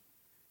nations.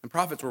 And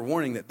prophets were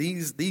warning that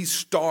these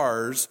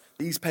stars,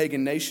 these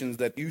pagan nations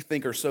that you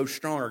think are so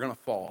strong are going to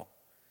fall.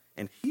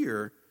 And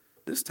here,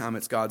 this time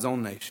it's God's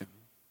own nation.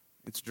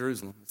 It's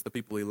Jerusalem. It's the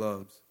people he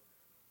loves.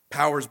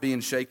 Powers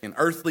being shaken.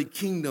 Earthly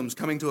kingdoms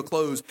coming to a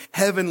close.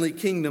 Heavenly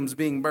kingdoms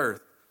being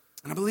birthed.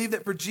 And I believe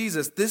that for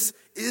Jesus, this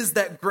is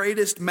that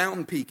greatest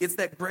mountain peak. It's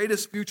that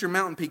greatest future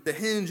mountain peak. The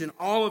hinge in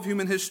all of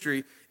human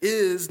history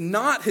is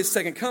not his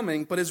second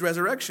coming, but his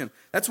resurrection.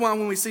 That's why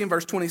when we see in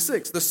verse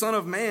 26, the Son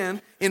of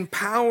Man in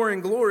power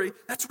and glory,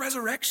 that's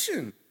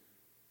resurrection.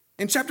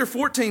 In chapter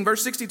 14,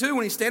 verse 62,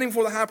 when he's standing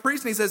before the high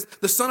priest and he says,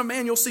 the Son of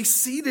Man you'll see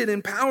seated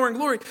in power and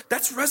glory,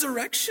 that's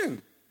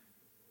resurrection.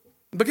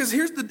 Because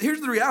here's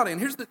the reality, and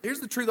here's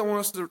the truth I want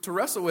us to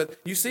wrestle with.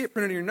 You see it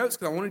printed in your notes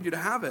because I wanted you to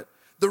have it.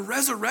 The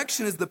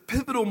resurrection is the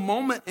pivotal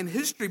moment in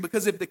history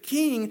because if the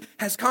king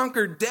has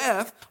conquered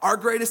death, our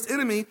greatest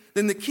enemy,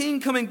 then the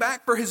king coming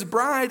back for his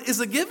bride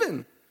is a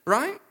given,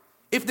 right?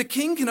 If the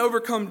king can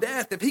overcome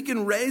death, if he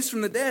can raise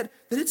from the dead,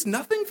 then it's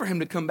nothing for him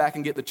to come back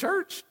and get the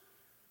church.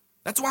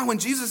 That's why when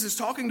Jesus is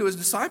talking to his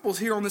disciples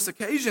here on this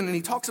occasion and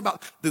he talks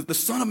about the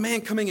Son of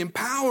Man coming in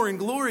power and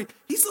glory,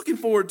 he's looking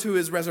forward to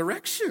his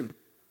resurrection.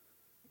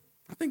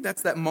 I think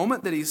that's that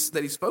moment that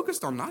he's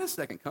focused on, not his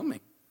second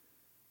coming.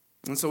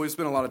 And so we've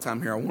spent a lot of time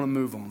here. I want to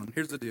move on.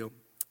 Here's the deal.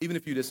 Even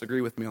if you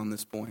disagree with me on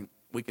this point,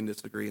 we can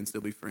disagree and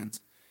still be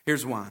friends.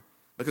 Here's why.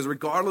 Because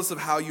regardless of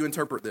how you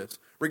interpret this,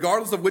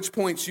 regardless of which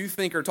points you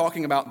think are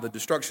talking about the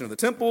destruction of the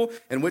temple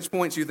and which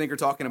points you think are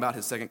talking about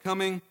his second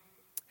coming,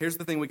 here's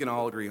the thing we can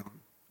all agree on,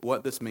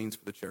 what this means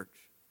for the church.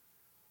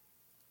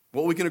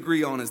 What we can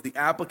agree on is the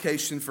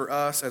application for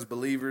us as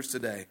believers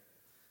today.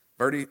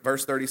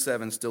 Verse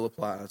 37 still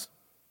applies.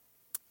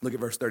 Look at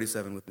verse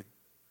 37 with me.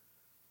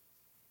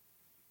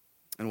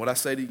 And what I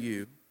say to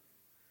you,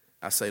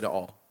 I say to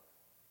all.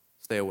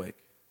 Stay awake.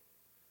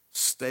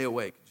 Stay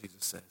awake,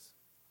 Jesus says.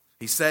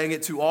 He's saying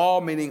it to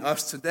all, meaning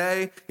us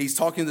today. He's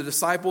talking to the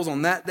disciples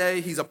on that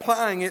day. He's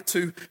applying it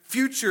to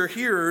future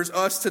hearers,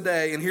 us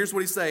today. And here's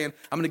what he's saying.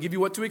 I'm going to give you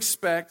what to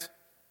expect.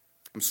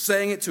 I'm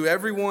saying it to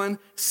everyone.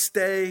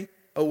 Stay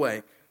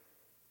awake.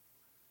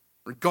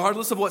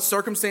 Regardless of what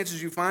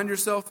circumstances you find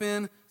yourself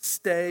in,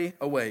 stay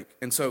awake.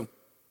 And so,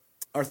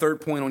 our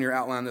third point on your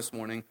outline this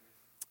morning,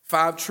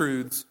 5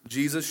 truths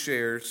Jesus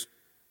shares,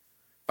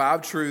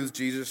 5 truths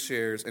Jesus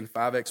shares, and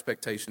 5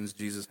 expectations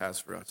Jesus has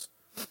for us.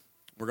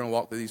 We're going to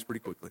walk through these pretty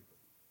quickly.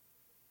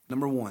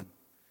 Number 1,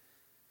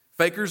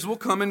 fakers will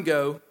come and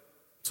go,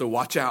 so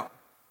watch out.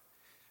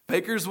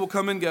 Fakers will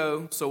come and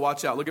go, so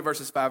watch out. Look at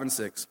verses 5 and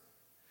 6.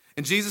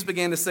 And Jesus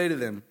began to say to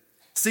them,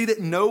 see that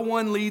no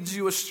one leads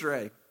you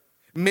astray.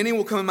 Many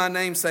will come in my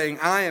name saying,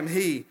 I am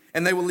he,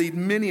 and they will lead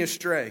many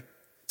astray.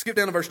 Skip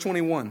down to verse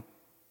 21.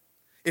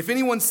 If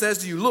anyone says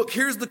to you, look,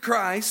 here's the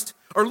Christ,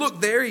 or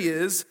look, there he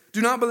is,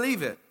 do not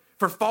believe it.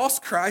 For false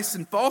Christs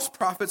and false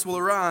prophets will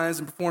arise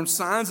and perform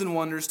signs and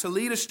wonders to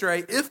lead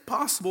astray, if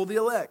possible, the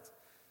elect.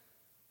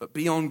 But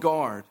be on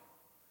guard.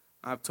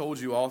 I've told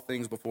you all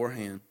things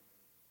beforehand.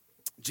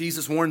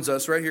 Jesus warns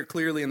us right here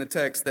clearly in the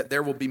text that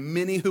there will be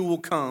many who will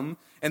come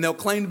and they'll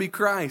claim to be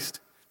Christ.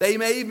 They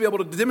may even be able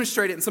to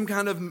demonstrate it in some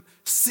kind of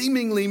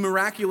seemingly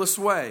miraculous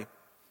way.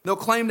 They'll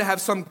claim to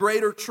have some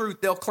greater truth.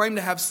 They'll claim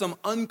to have some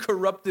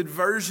uncorrupted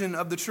version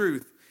of the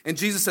truth. And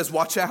Jesus says,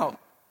 watch out.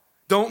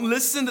 Don't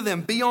listen to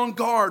them. Be on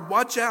guard.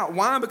 Watch out.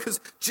 Why? Because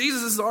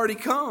Jesus has already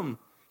come.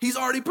 He's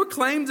already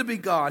proclaimed to be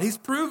God. He's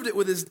proved it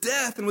with his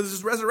death and with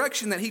his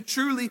resurrection that he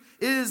truly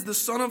is the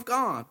Son of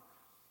God.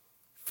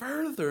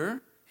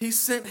 Further, he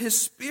sent his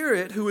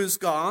Spirit, who is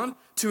God,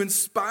 to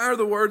inspire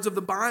the words of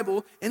the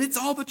Bible, and it's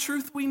all the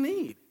truth we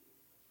need.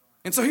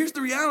 And so here's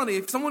the reality.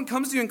 If someone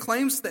comes to you and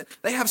claims that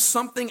they have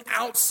something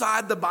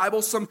outside the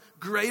Bible, some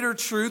greater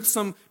truth,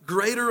 some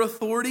greater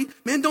authority,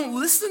 man, don't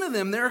listen to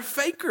them. They're a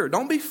faker.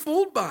 Don't be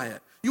fooled by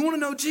it. You want to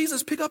know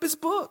Jesus, pick up his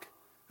book.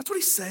 That's what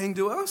he's saying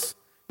to us.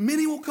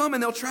 Many will come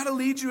and they'll try to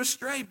lead you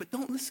astray, but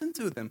don't listen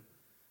to them.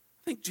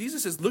 I think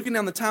Jesus is looking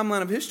down the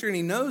timeline of history and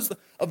he knows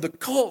of the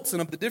cults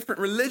and of the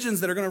different religions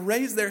that are going to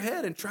raise their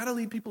head and try to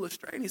lead people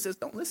astray. And he says,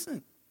 don't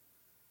listen.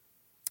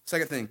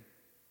 Second thing,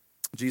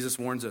 Jesus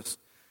warns us.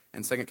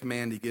 And second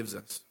command he gives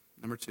us.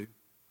 Number 2,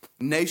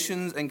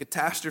 nations and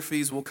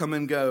catastrophes will come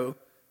and go.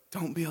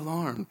 Don't be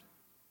alarmed.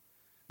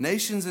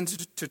 Nations and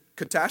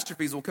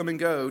catastrophes will come and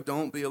go.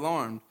 Don't be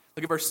alarmed.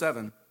 Look at verse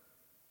 7.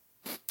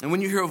 And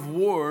when you hear of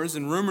wars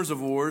and rumors of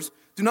wars,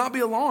 do not be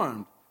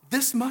alarmed.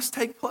 This must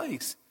take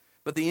place,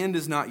 but the end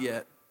is not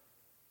yet.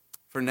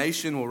 For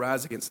nation will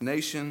rise against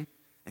nation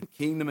and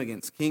kingdom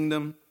against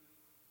kingdom.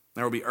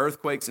 There will be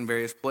earthquakes in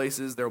various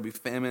places. There will be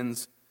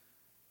famines.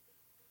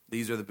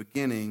 These are the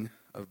beginning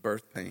of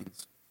birth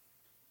pains.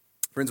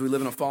 Friends, we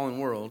live in a fallen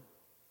world,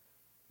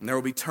 and there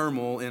will be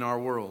turmoil in our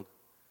world.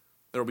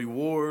 There will be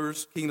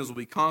wars, kingdoms will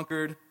be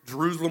conquered.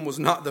 Jerusalem was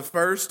not the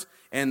first,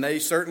 and they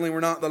certainly were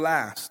not the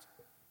last.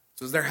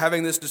 So as they're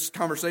having this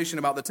conversation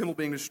about the temple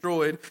being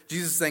destroyed,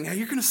 Jesus is saying, hey,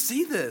 you're going to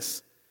see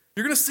this.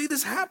 You're going to see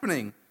this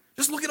happening.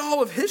 Just look at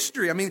all of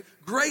history. I mean,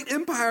 great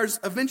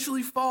empires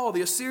eventually fall.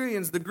 The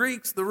Assyrians, the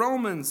Greeks, the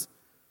Romans,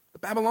 the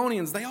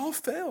Babylonians, they all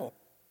fell.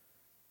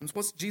 And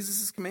what's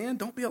Jesus' command?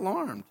 Don't be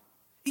alarmed.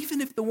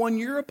 Even if the one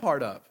you're a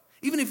part of,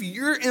 even if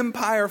your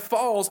empire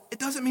falls, it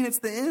doesn't mean it's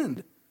the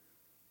end.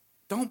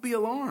 Don't be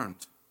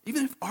alarmed.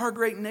 Even if our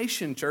great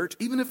nation, church,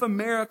 even if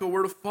America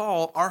were to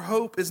fall, our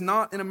hope is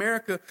not in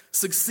America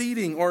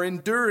succeeding or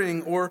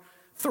enduring or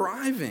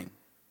thriving.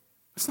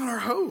 That's not our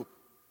hope.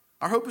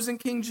 Our hope is in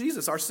King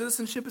Jesus. Our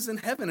citizenship is in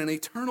heaven, an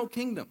eternal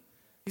kingdom.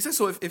 He says,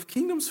 so if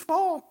kingdoms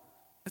fall,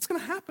 it's going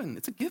to happen.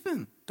 It's a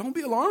given. Don't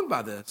be alarmed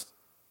by this.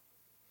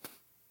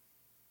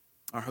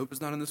 Our hope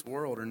is not in this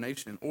world or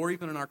nation, or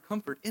even in our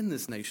comfort in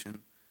this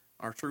nation.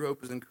 Our true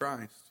hope is in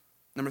Christ.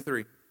 Number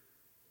 3.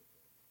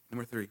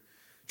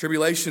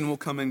 Tribulation will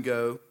come and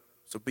go,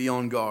 so be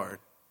on guard.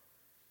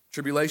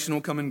 Tribulation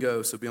will come and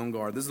go, so be on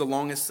guard. This is the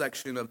longest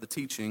section of the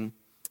teaching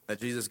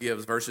that Jesus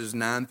gives, verses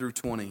 9 through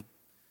 20.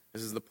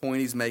 This is the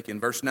point he's making.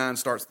 Verse 9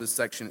 starts this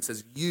section. It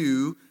says,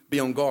 you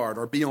be on guard,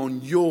 or be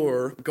on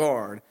your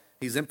guard.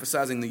 He's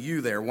emphasizing the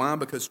you there. Why?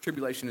 Because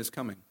tribulation is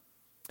coming.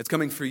 It's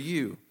coming for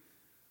you.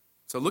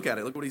 So look at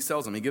it. Look what he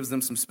tells them. He gives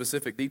them some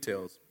specific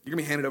details. You're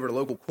going to be handed over to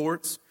local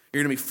courts.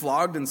 You're going to be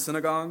flogged in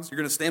synagogues. You're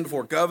going to stand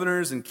before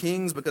governors and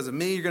kings because of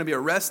me. You're going to be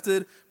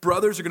arrested.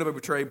 Brothers are going to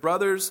betray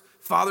brothers.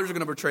 Fathers are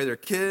going to betray their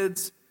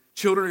kids.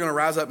 Children are going to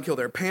rise up and kill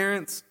their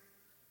parents.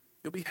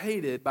 You'll be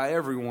hated by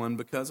everyone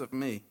because of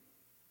me.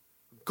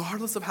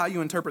 Regardless of how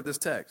you interpret this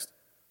text,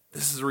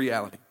 this is a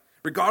reality.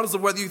 Regardless of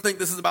whether you think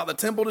this is about the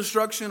temple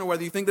destruction or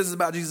whether you think this is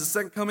about Jesus'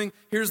 second coming,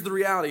 here's the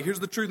reality. Here's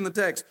the truth in the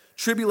text.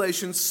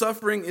 Tribulation,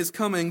 suffering is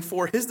coming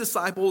for his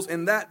disciples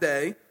in that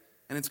day,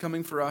 and it's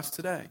coming for us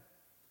today.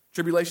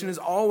 Tribulation has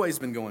always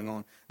been going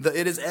on.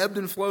 It has ebbed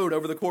and flowed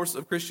over the course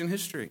of Christian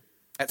history.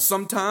 At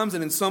some times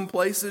and in some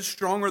places,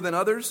 stronger than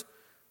others.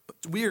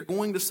 But we are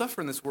going to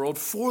suffer in this world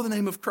for the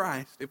name of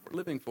Christ if we're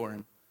living for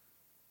him.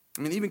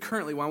 I mean, even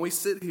currently, while we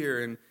sit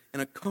here in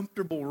a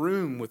comfortable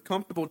room with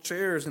comfortable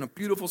chairs in a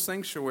beautiful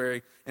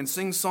sanctuary and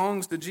sing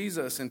songs to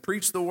Jesus and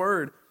preach the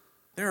word,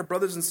 there are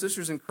brothers and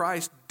sisters in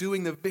Christ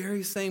doing the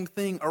very same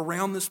thing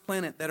around this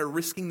planet that are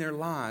risking their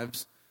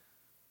lives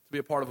to be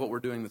a part of what we're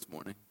doing this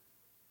morning.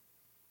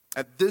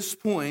 At this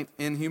point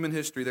in human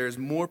history, there is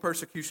more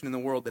persecution in the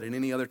world than at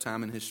any other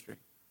time in history.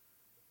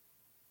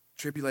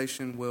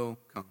 Tribulation will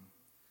come.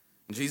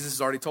 And Jesus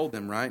has already told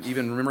them, right?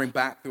 Even remembering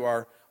back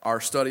through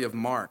our study of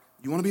Mark.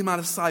 You want to be my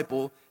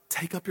disciple,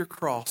 take up your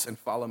cross and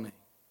follow me.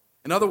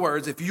 In other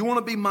words, if you want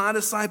to be my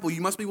disciple,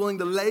 you must be willing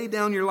to lay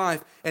down your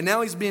life. And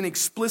now he's being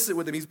explicit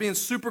with them. He's being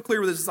super clear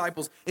with his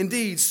disciples.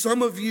 Indeed,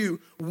 some of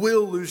you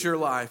will lose your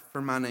life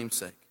for my name's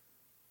sake.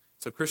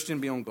 So Christian,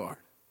 be on guard.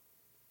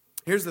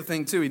 Here's the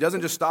thing, too. He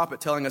doesn't just stop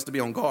at telling us to be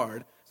on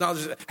guard. It's not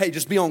just, hey,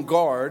 just be on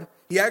guard.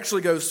 He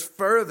actually goes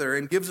further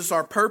and gives us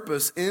our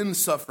purpose in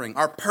suffering,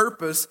 our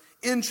purpose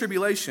in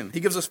tribulation. He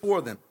gives us 4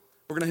 of them.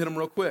 We're going to hit them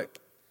real quick.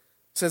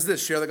 It says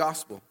this, share the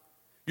gospel.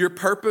 Your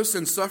purpose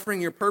in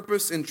suffering, your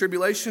purpose in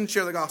tribulation,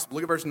 share the gospel.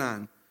 Look at verse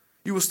 9.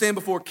 You will stand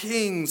before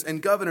kings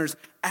and governors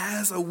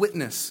as a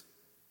witness.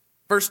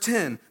 Verse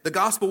 10, the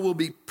gospel will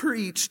be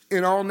preached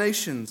in all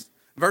nations.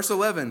 Verse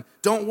 11,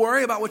 don't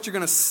worry about what you're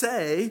going to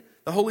say.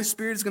 The Holy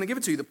Spirit is going to give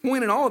it to you. The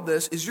point in all of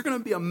this is you're going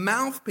to be a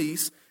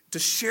mouthpiece to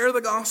share the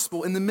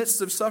gospel in the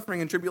midst of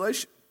suffering and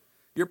tribulation.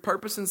 Your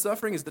purpose in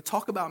suffering is to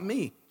talk about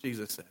me,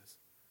 Jesus says.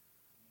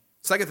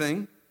 Second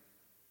thing,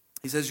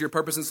 he says your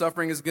purpose in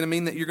suffering is going to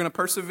mean that you're going to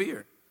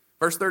persevere.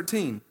 Verse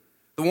 13,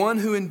 The one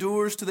who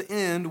endures to the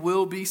end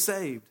will be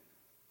saved.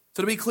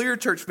 So to be clear,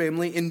 church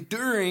family,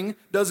 enduring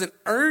doesn't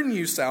earn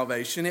you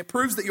salvation. It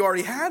proves that you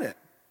already had it,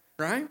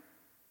 right?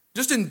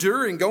 Just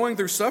enduring, going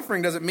through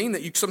suffering doesn't mean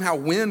that you somehow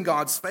win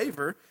God's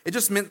favor. It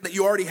just meant that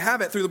you already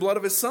have it through the blood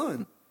of his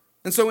son.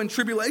 And so in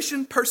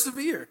tribulation,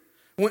 persevere.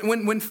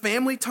 When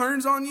family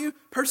turns on you,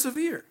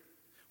 persevere.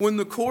 When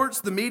the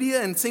courts, the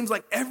media, and it seems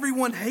like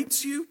everyone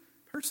hates you,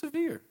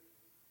 persevere.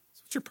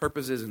 That's what your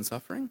purpose is in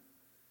suffering.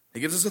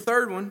 He gives us a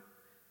third one.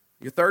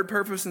 Your third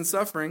purpose in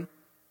suffering,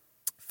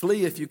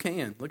 flee if you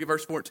can. Look at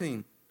verse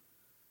 14.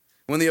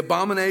 When the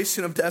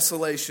abomination of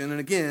desolation, and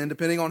again,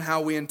 depending on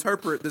how we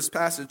interpret this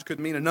passage, could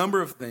mean a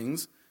number of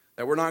things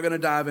that we're not going to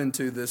dive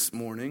into this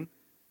morning.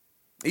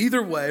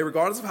 Either way,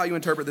 regardless of how you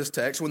interpret this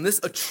text, when this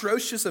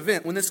atrocious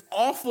event, when this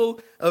awful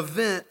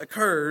event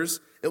occurs,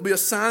 it'll be a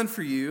sign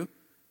for you.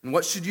 And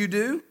what should you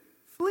do?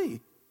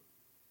 Flee.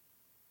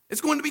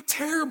 It's going to be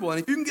terrible. And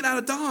if you can get out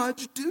of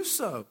Dodge, do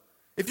so.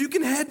 If you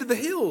can head to the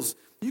hills,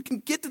 you can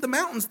get to the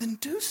mountains, then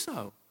do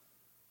so.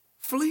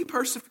 Flee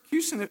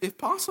persecution if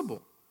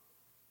possible.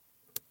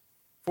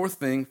 Fourth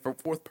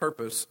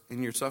purpose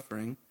in your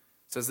suffering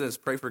says this: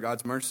 pray for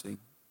God's mercy.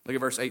 Look at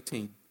verse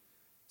 18. It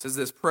says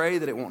this: pray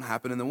that it won't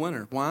happen in the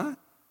winter. Why?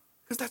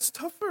 Because that's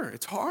tougher.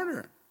 It's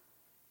harder.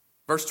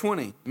 Verse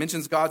 20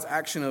 mentions God's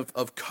action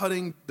of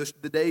cutting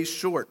the days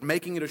short,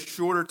 making it a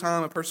shorter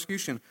time of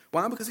persecution.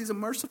 Why? Because he's a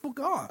merciful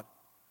God.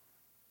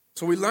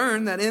 So we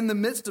learn that in the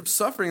midst of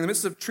suffering, in the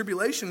midst of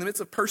tribulation, in the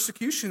midst of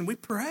persecution, we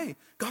pray,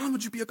 God,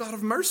 would you be a God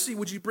of mercy?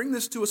 Would you bring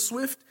this to a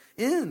swift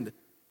end?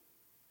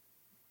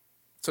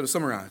 So to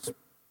summarize,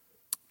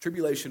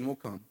 tribulation will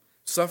come.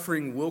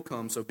 Suffering will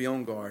come, so be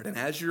on guard. And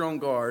as you're on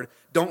guard,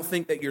 don't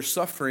think that your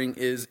suffering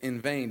is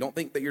in vain. Don't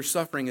think that your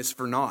suffering is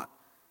for naught.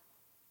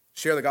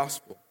 Share the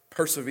gospel.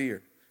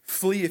 Persevere.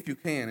 Flee if you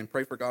can, and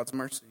pray for God's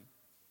mercy.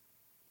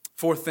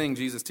 Fourth thing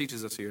Jesus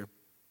teaches us here: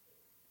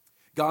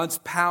 God's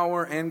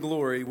power and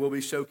glory will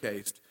be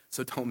showcased,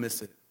 so don't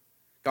miss it.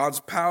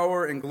 God's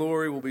power and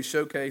glory will be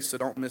showcased, so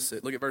don't miss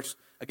it. Look at verse,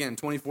 again,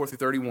 24 through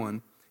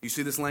 31. You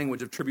see this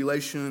language of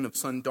tribulation, of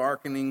sun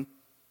darkening,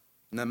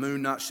 and the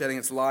moon not shedding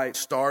its light,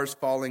 stars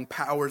falling,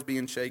 powers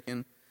being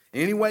shaken.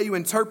 Any way you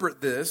interpret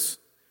this,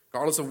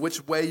 regardless of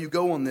which way you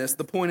go on this,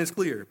 the point is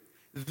clear.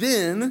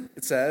 Then,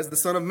 it says, the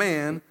Son of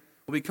Man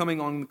will be coming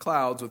on the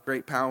clouds with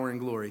great power and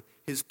glory.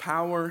 His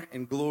power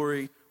and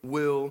glory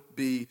will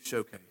be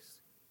showcased.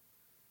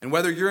 And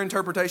whether your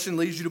interpretation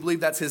leads you to believe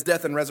that's his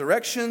death and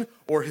resurrection,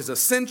 or his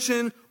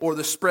ascension, or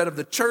the spread of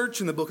the church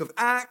in the book of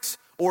Acts,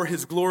 or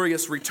his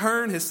glorious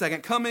return, his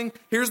second coming,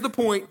 here's the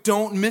point: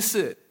 don't miss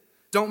it.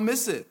 Don't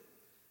miss it.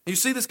 You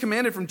see this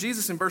commanded from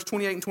Jesus in verse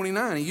 28 and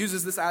 29. He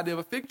uses this idea of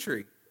a fig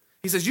tree.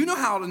 He says, you know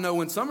how to know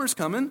when summer's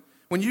coming.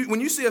 When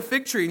you see a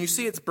fig tree and you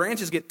see its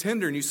branches get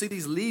tender and you see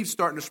these leaves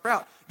starting to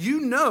sprout, you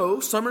know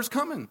summer's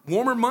coming.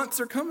 Warmer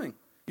months are coming.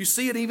 You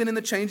see it even in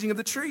the changing of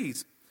the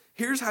trees.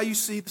 Here's how you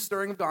see the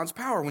stirring of God's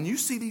power. When you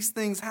see these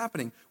things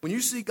happening, when you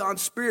see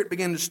God's Spirit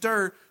begin to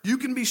stir, you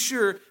can be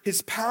sure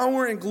his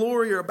power and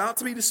glory are about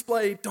to be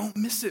displayed. Don't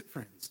miss it,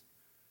 friends.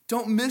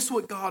 Don't miss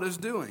what God is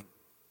doing.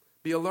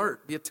 Be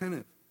alert. Be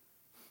attentive.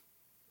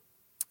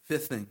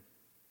 Fifth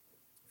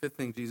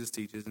thing Jesus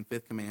teaches, and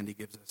fifth command he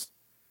gives us: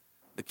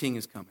 the King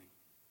is coming.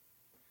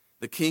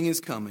 The King is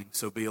coming,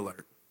 so be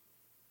alert.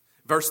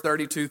 Verse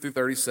 32 through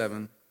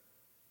 37,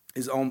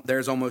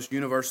 there's almost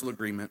universal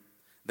agreement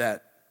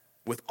that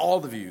with all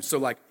the views, so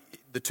like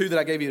the two that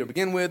I gave you to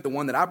begin with, the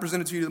one that I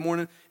presented to you this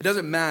morning, it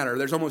doesn't matter.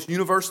 There's almost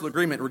universal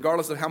agreement,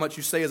 regardless of how much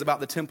you say is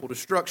about the temple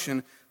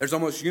destruction, there's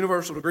almost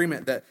universal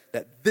agreement that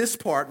this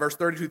part, verse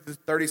 32 through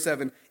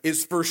 37,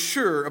 is for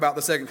sure about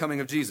the second coming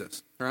of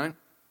Jesus, right?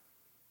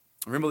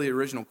 Remember the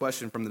original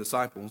question from the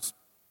disciples.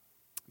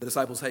 The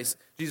disciples, hey,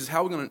 Jesus,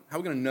 how are we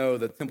going to know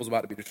that the temple's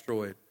about to be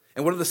destroyed?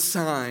 And what are the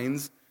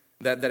signs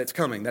that it's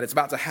coming, that it's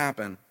about to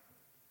happen?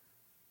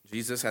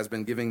 Jesus has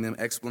been giving them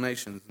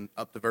explanations. And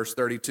up to verse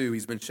 32,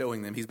 he's been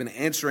showing them. He's been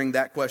answering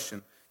that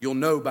question. You'll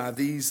know by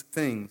these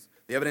things.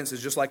 The evidence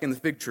is just like in the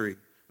fig tree.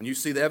 When you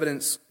see the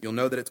evidence, you'll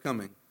know that it's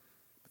coming.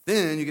 But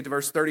then you get to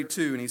verse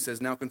 32, and he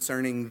says, now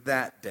concerning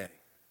that day.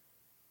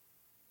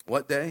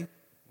 What day?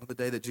 Well, the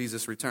day that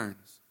Jesus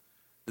returns.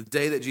 The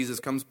day that Jesus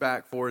comes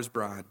back for his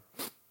bride.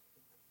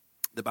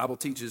 The Bible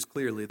teaches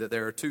clearly that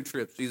there are two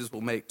trips Jesus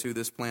will make to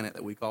this planet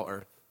that we call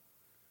Earth.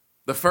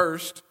 The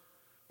first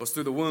was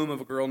through the womb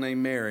of a girl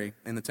named Mary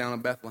in the town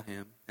of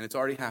Bethlehem, and it's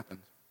already happened.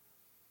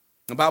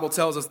 The Bible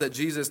tells us that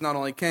Jesus not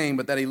only came,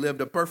 but that he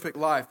lived a perfect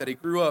life, that he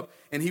grew up,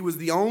 and he was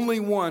the only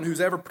one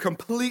who's ever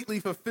completely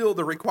fulfilled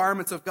the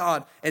requirements of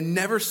God and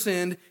never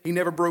sinned. He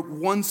never broke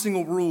one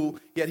single rule,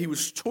 yet he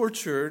was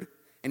tortured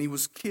and he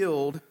was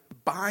killed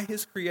by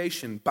his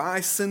creation,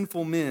 by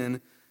sinful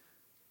men,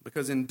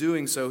 because in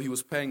doing so, he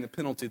was paying the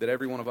penalty that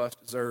every one of us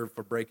deserve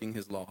for breaking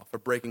his law, for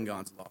breaking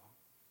God's law.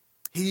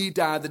 He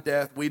died the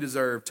death we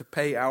deserve to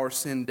pay our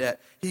sin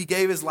debt. He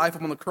gave his life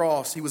up on the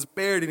cross. He was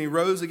buried and he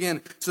rose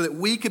again so that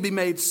we could be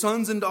made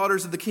sons and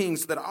daughters of the King,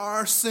 so that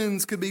our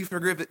sins could be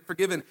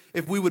forgiven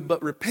if we would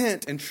but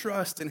repent and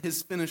trust in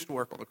his finished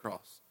work on the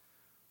cross.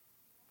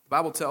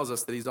 Bible tells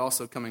us that he's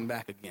also coming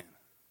back again.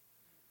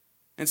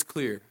 It's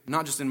clear,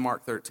 not just in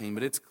Mark 13,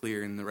 but it's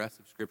clear in the rest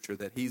of Scripture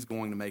that he's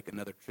going to make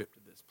another trip to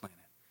this planet.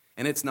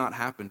 And it's not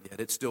happened yet.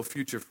 It's still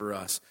future for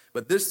us.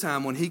 But this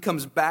time, when he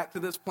comes back to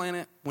this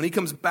planet, when he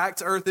comes back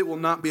to earth, it will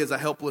not be as a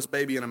helpless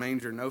baby in a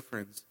manger. No,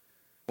 friends.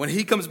 When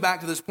he comes back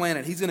to this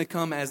planet, he's going to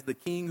come as the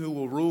king who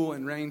will rule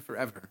and reign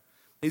forever.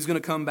 He's going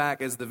to come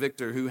back as the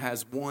victor who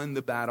has won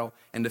the battle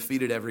and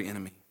defeated every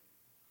enemy.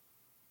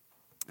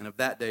 And of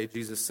that day,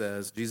 Jesus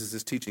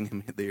is teaching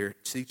him there,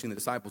 teaching the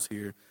disciples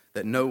here,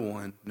 that no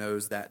one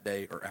knows that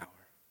day or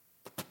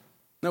hour.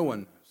 No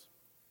one knows.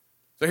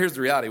 So here's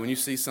the reality. When you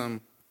see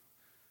some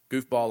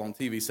goofball on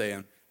TV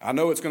saying, I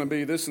know it's going to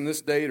be this and this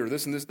date or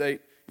this and this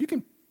date, you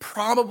can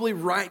probably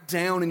write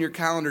down in your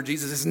calendar,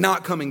 Jesus is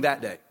not coming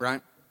that day,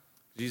 right?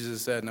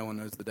 Jesus said no one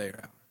knows the day or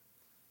hour.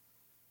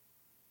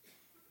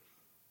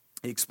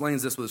 He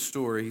explains this with a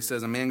story. He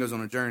says a man goes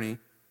on a journey,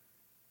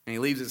 and he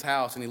leaves his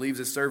house, and he leaves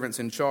his servants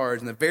in charge,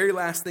 and the very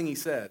last thing he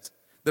says,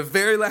 the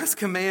very last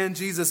command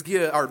Jesus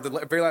gives, or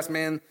the very last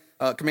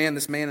command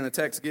this man in the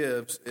text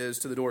gives, is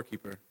to the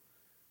doorkeeper.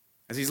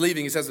 As he's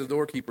leaving, he says to the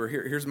doorkeeper,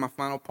 here's my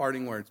final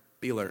parting words.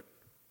 Be alert.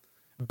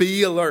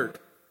 Be alert.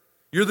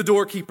 You're the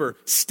doorkeeper.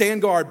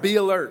 Stand guard. Be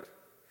alert.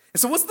 And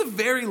so what's the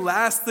very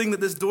last thing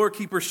that this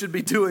doorkeeper should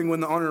be doing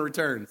when the owner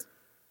returns?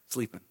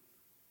 Sleeping.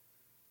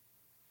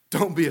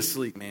 Don't be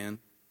asleep, man.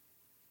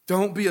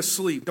 Don't be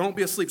asleep. Don't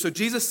be asleep. So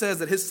Jesus says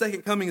that his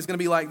second coming is going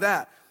to be like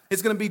that.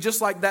 It's going to be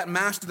just like that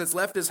master that's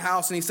left his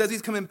house, and he says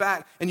he's coming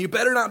back, and you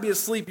better not be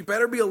asleep. You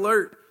better be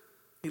alert.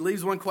 He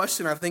leaves one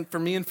question, I think, for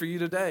me and for you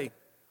today.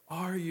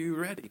 Are you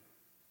ready?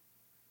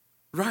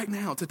 Right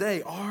now,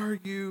 today, are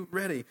you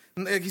ready?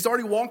 And he's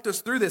already walked us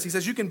through this. He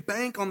says you can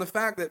bank on the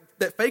fact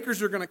that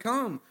fakers are going to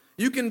come.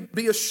 You can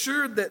be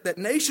assured that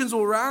nations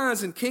will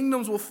rise and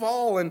kingdoms will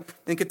fall and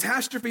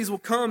catastrophes will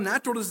come.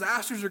 Natural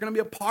disasters are going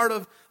to be a part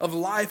of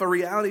life, a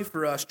reality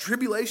for us.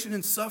 Tribulation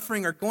and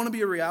suffering are going to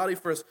be a reality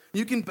for us.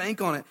 You can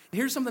bank on it. And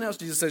here's something else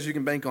Jesus says you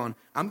can bank on.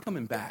 I'm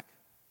coming back.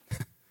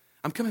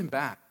 I'm coming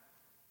back.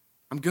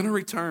 I'm going to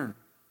return.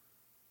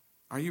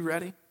 Are you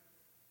ready?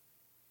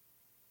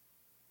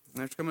 And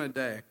there's coming a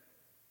day,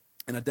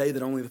 and a day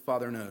that only the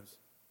Father knows.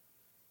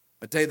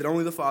 A day that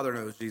only the Father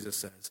knows, Jesus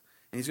says.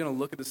 And he's going to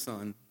look at the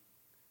Son,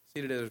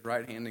 seated at his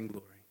right hand in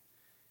glory.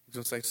 He's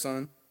going to say,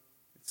 Son,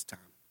 it's time.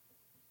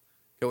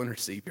 Go and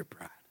receive your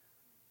bride.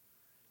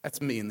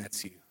 That's me and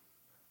that's you.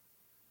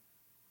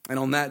 And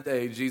on that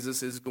day,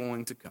 Jesus is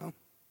going to come.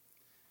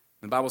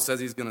 The Bible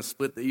says he's going to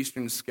split the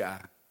eastern sky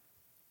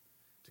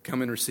to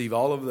come and receive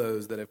all of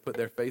those that have put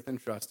their faith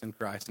and trust in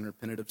Christ and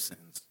repented of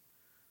sins.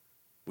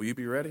 Will you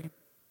be ready?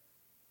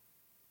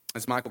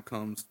 As Michael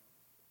comes,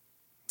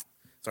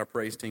 as our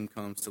praise team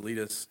comes to lead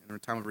us in a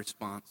time of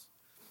response,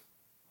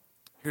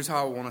 here's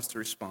how I want us to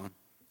respond.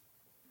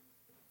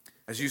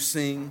 As you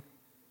sing,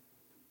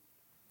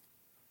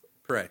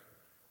 pray.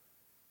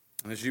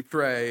 And as you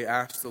pray,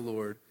 ask the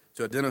Lord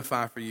to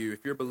identify for you.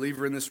 If you're a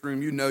believer in this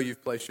room, you know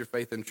you've placed your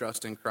faith and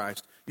trust in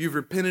Christ. You've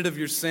repented of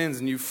your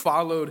sins and you've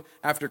followed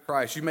after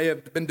Christ. You may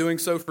have been doing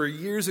so for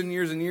years and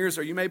years and years,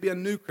 or you may be a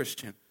new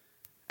Christian.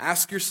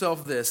 Ask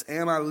yourself this: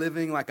 am I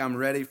living like I'm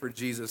ready for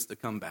Jesus to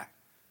come back?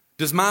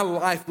 Does my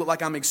life look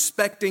like I'm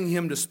expecting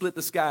him to split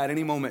the sky at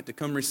any moment to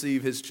come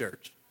receive his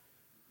church?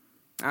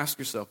 Ask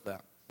yourself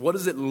that. What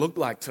does it look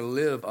like to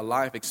live a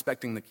life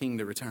expecting the King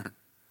to return?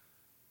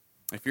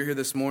 If you're here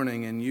this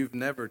morning and you've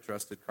never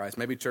trusted Christ,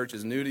 maybe church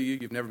is new to you,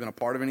 you've never been a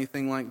part of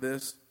anything like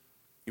this,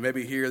 you may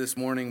be here this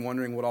morning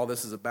wondering what all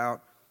this is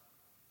about.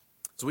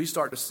 So we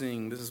start to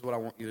sing, this is what I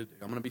want you to do.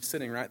 I'm going to be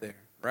sitting right there,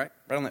 right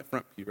on that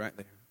front pew right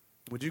there.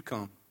 Would you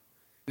come?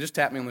 And just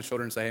tap me on the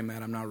shoulder and say, hey,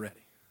 man, I'm not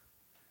ready.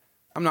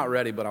 I'm not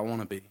ready, but I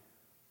want to be.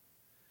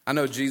 I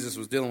know Jesus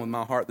was dealing with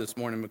my heart this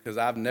morning because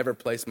I've never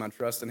placed my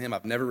trust in him.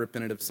 I've never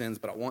repented of sins,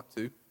 but I want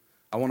to.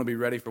 I want to be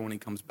ready for when he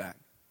comes back.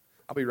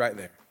 I'll be right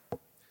there.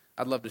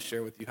 I'd love to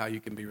share with you how you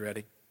can be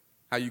ready,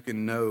 how you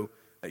can know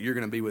that you're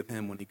going to be with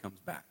him when he comes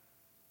back.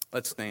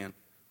 Let's stand.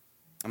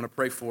 I'm going to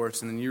pray for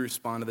us, and then you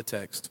respond to the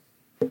text.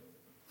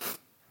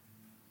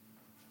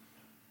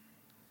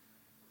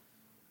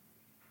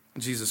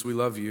 Jesus, we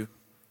love you,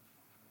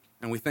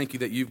 and we thank you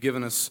that you've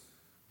given us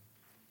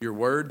your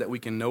word, that we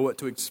can know what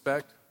to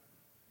expect,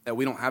 that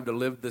we don't have to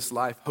live this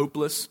life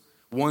hopeless,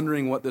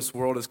 wondering what this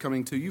world is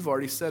coming to. You've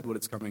already said what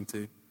it's coming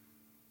to.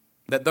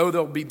 That though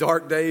there'll be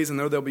dark days and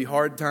though there'll be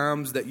hard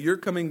times, that you're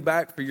coming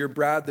back for your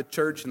bride, the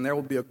church, and there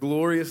will be a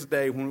glorious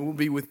day when we'll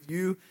be with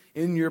you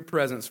in your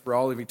presence for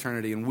all of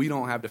eternity, and we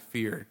don't have to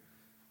fear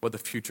what the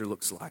future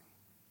looks like.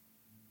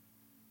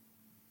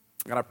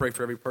 God, I pray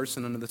for every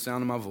person under the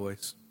sound of my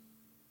voice,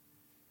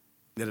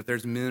 that if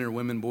there's men or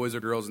women, boys or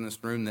girls in this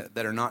room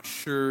that are not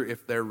sure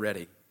if they're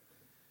ready,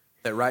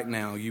 that right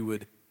now you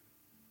would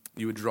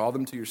draw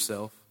them to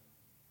yourself.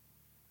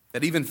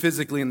 That even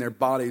physically in their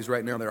bodies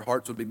right now, their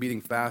hearts would be beating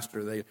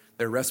faster.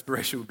 Their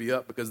respiration would be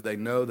up because they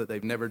know that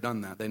they've never done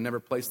that. They've never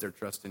placed their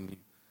trust in you.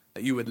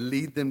 That you would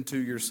lead them to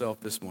yourself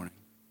this morning.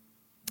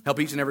 Help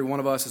each and every one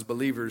of us as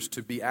believers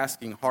to be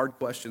asking hard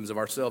questions of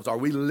ourselves. Are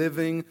we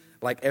living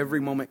like every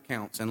moment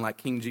counts and like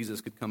King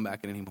Jesus could come back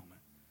at any moment?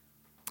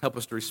 Help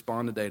us to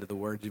respond today to the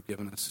words you've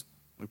given us.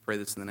 We pray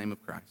this in the name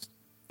of Christ.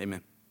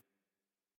 Amen.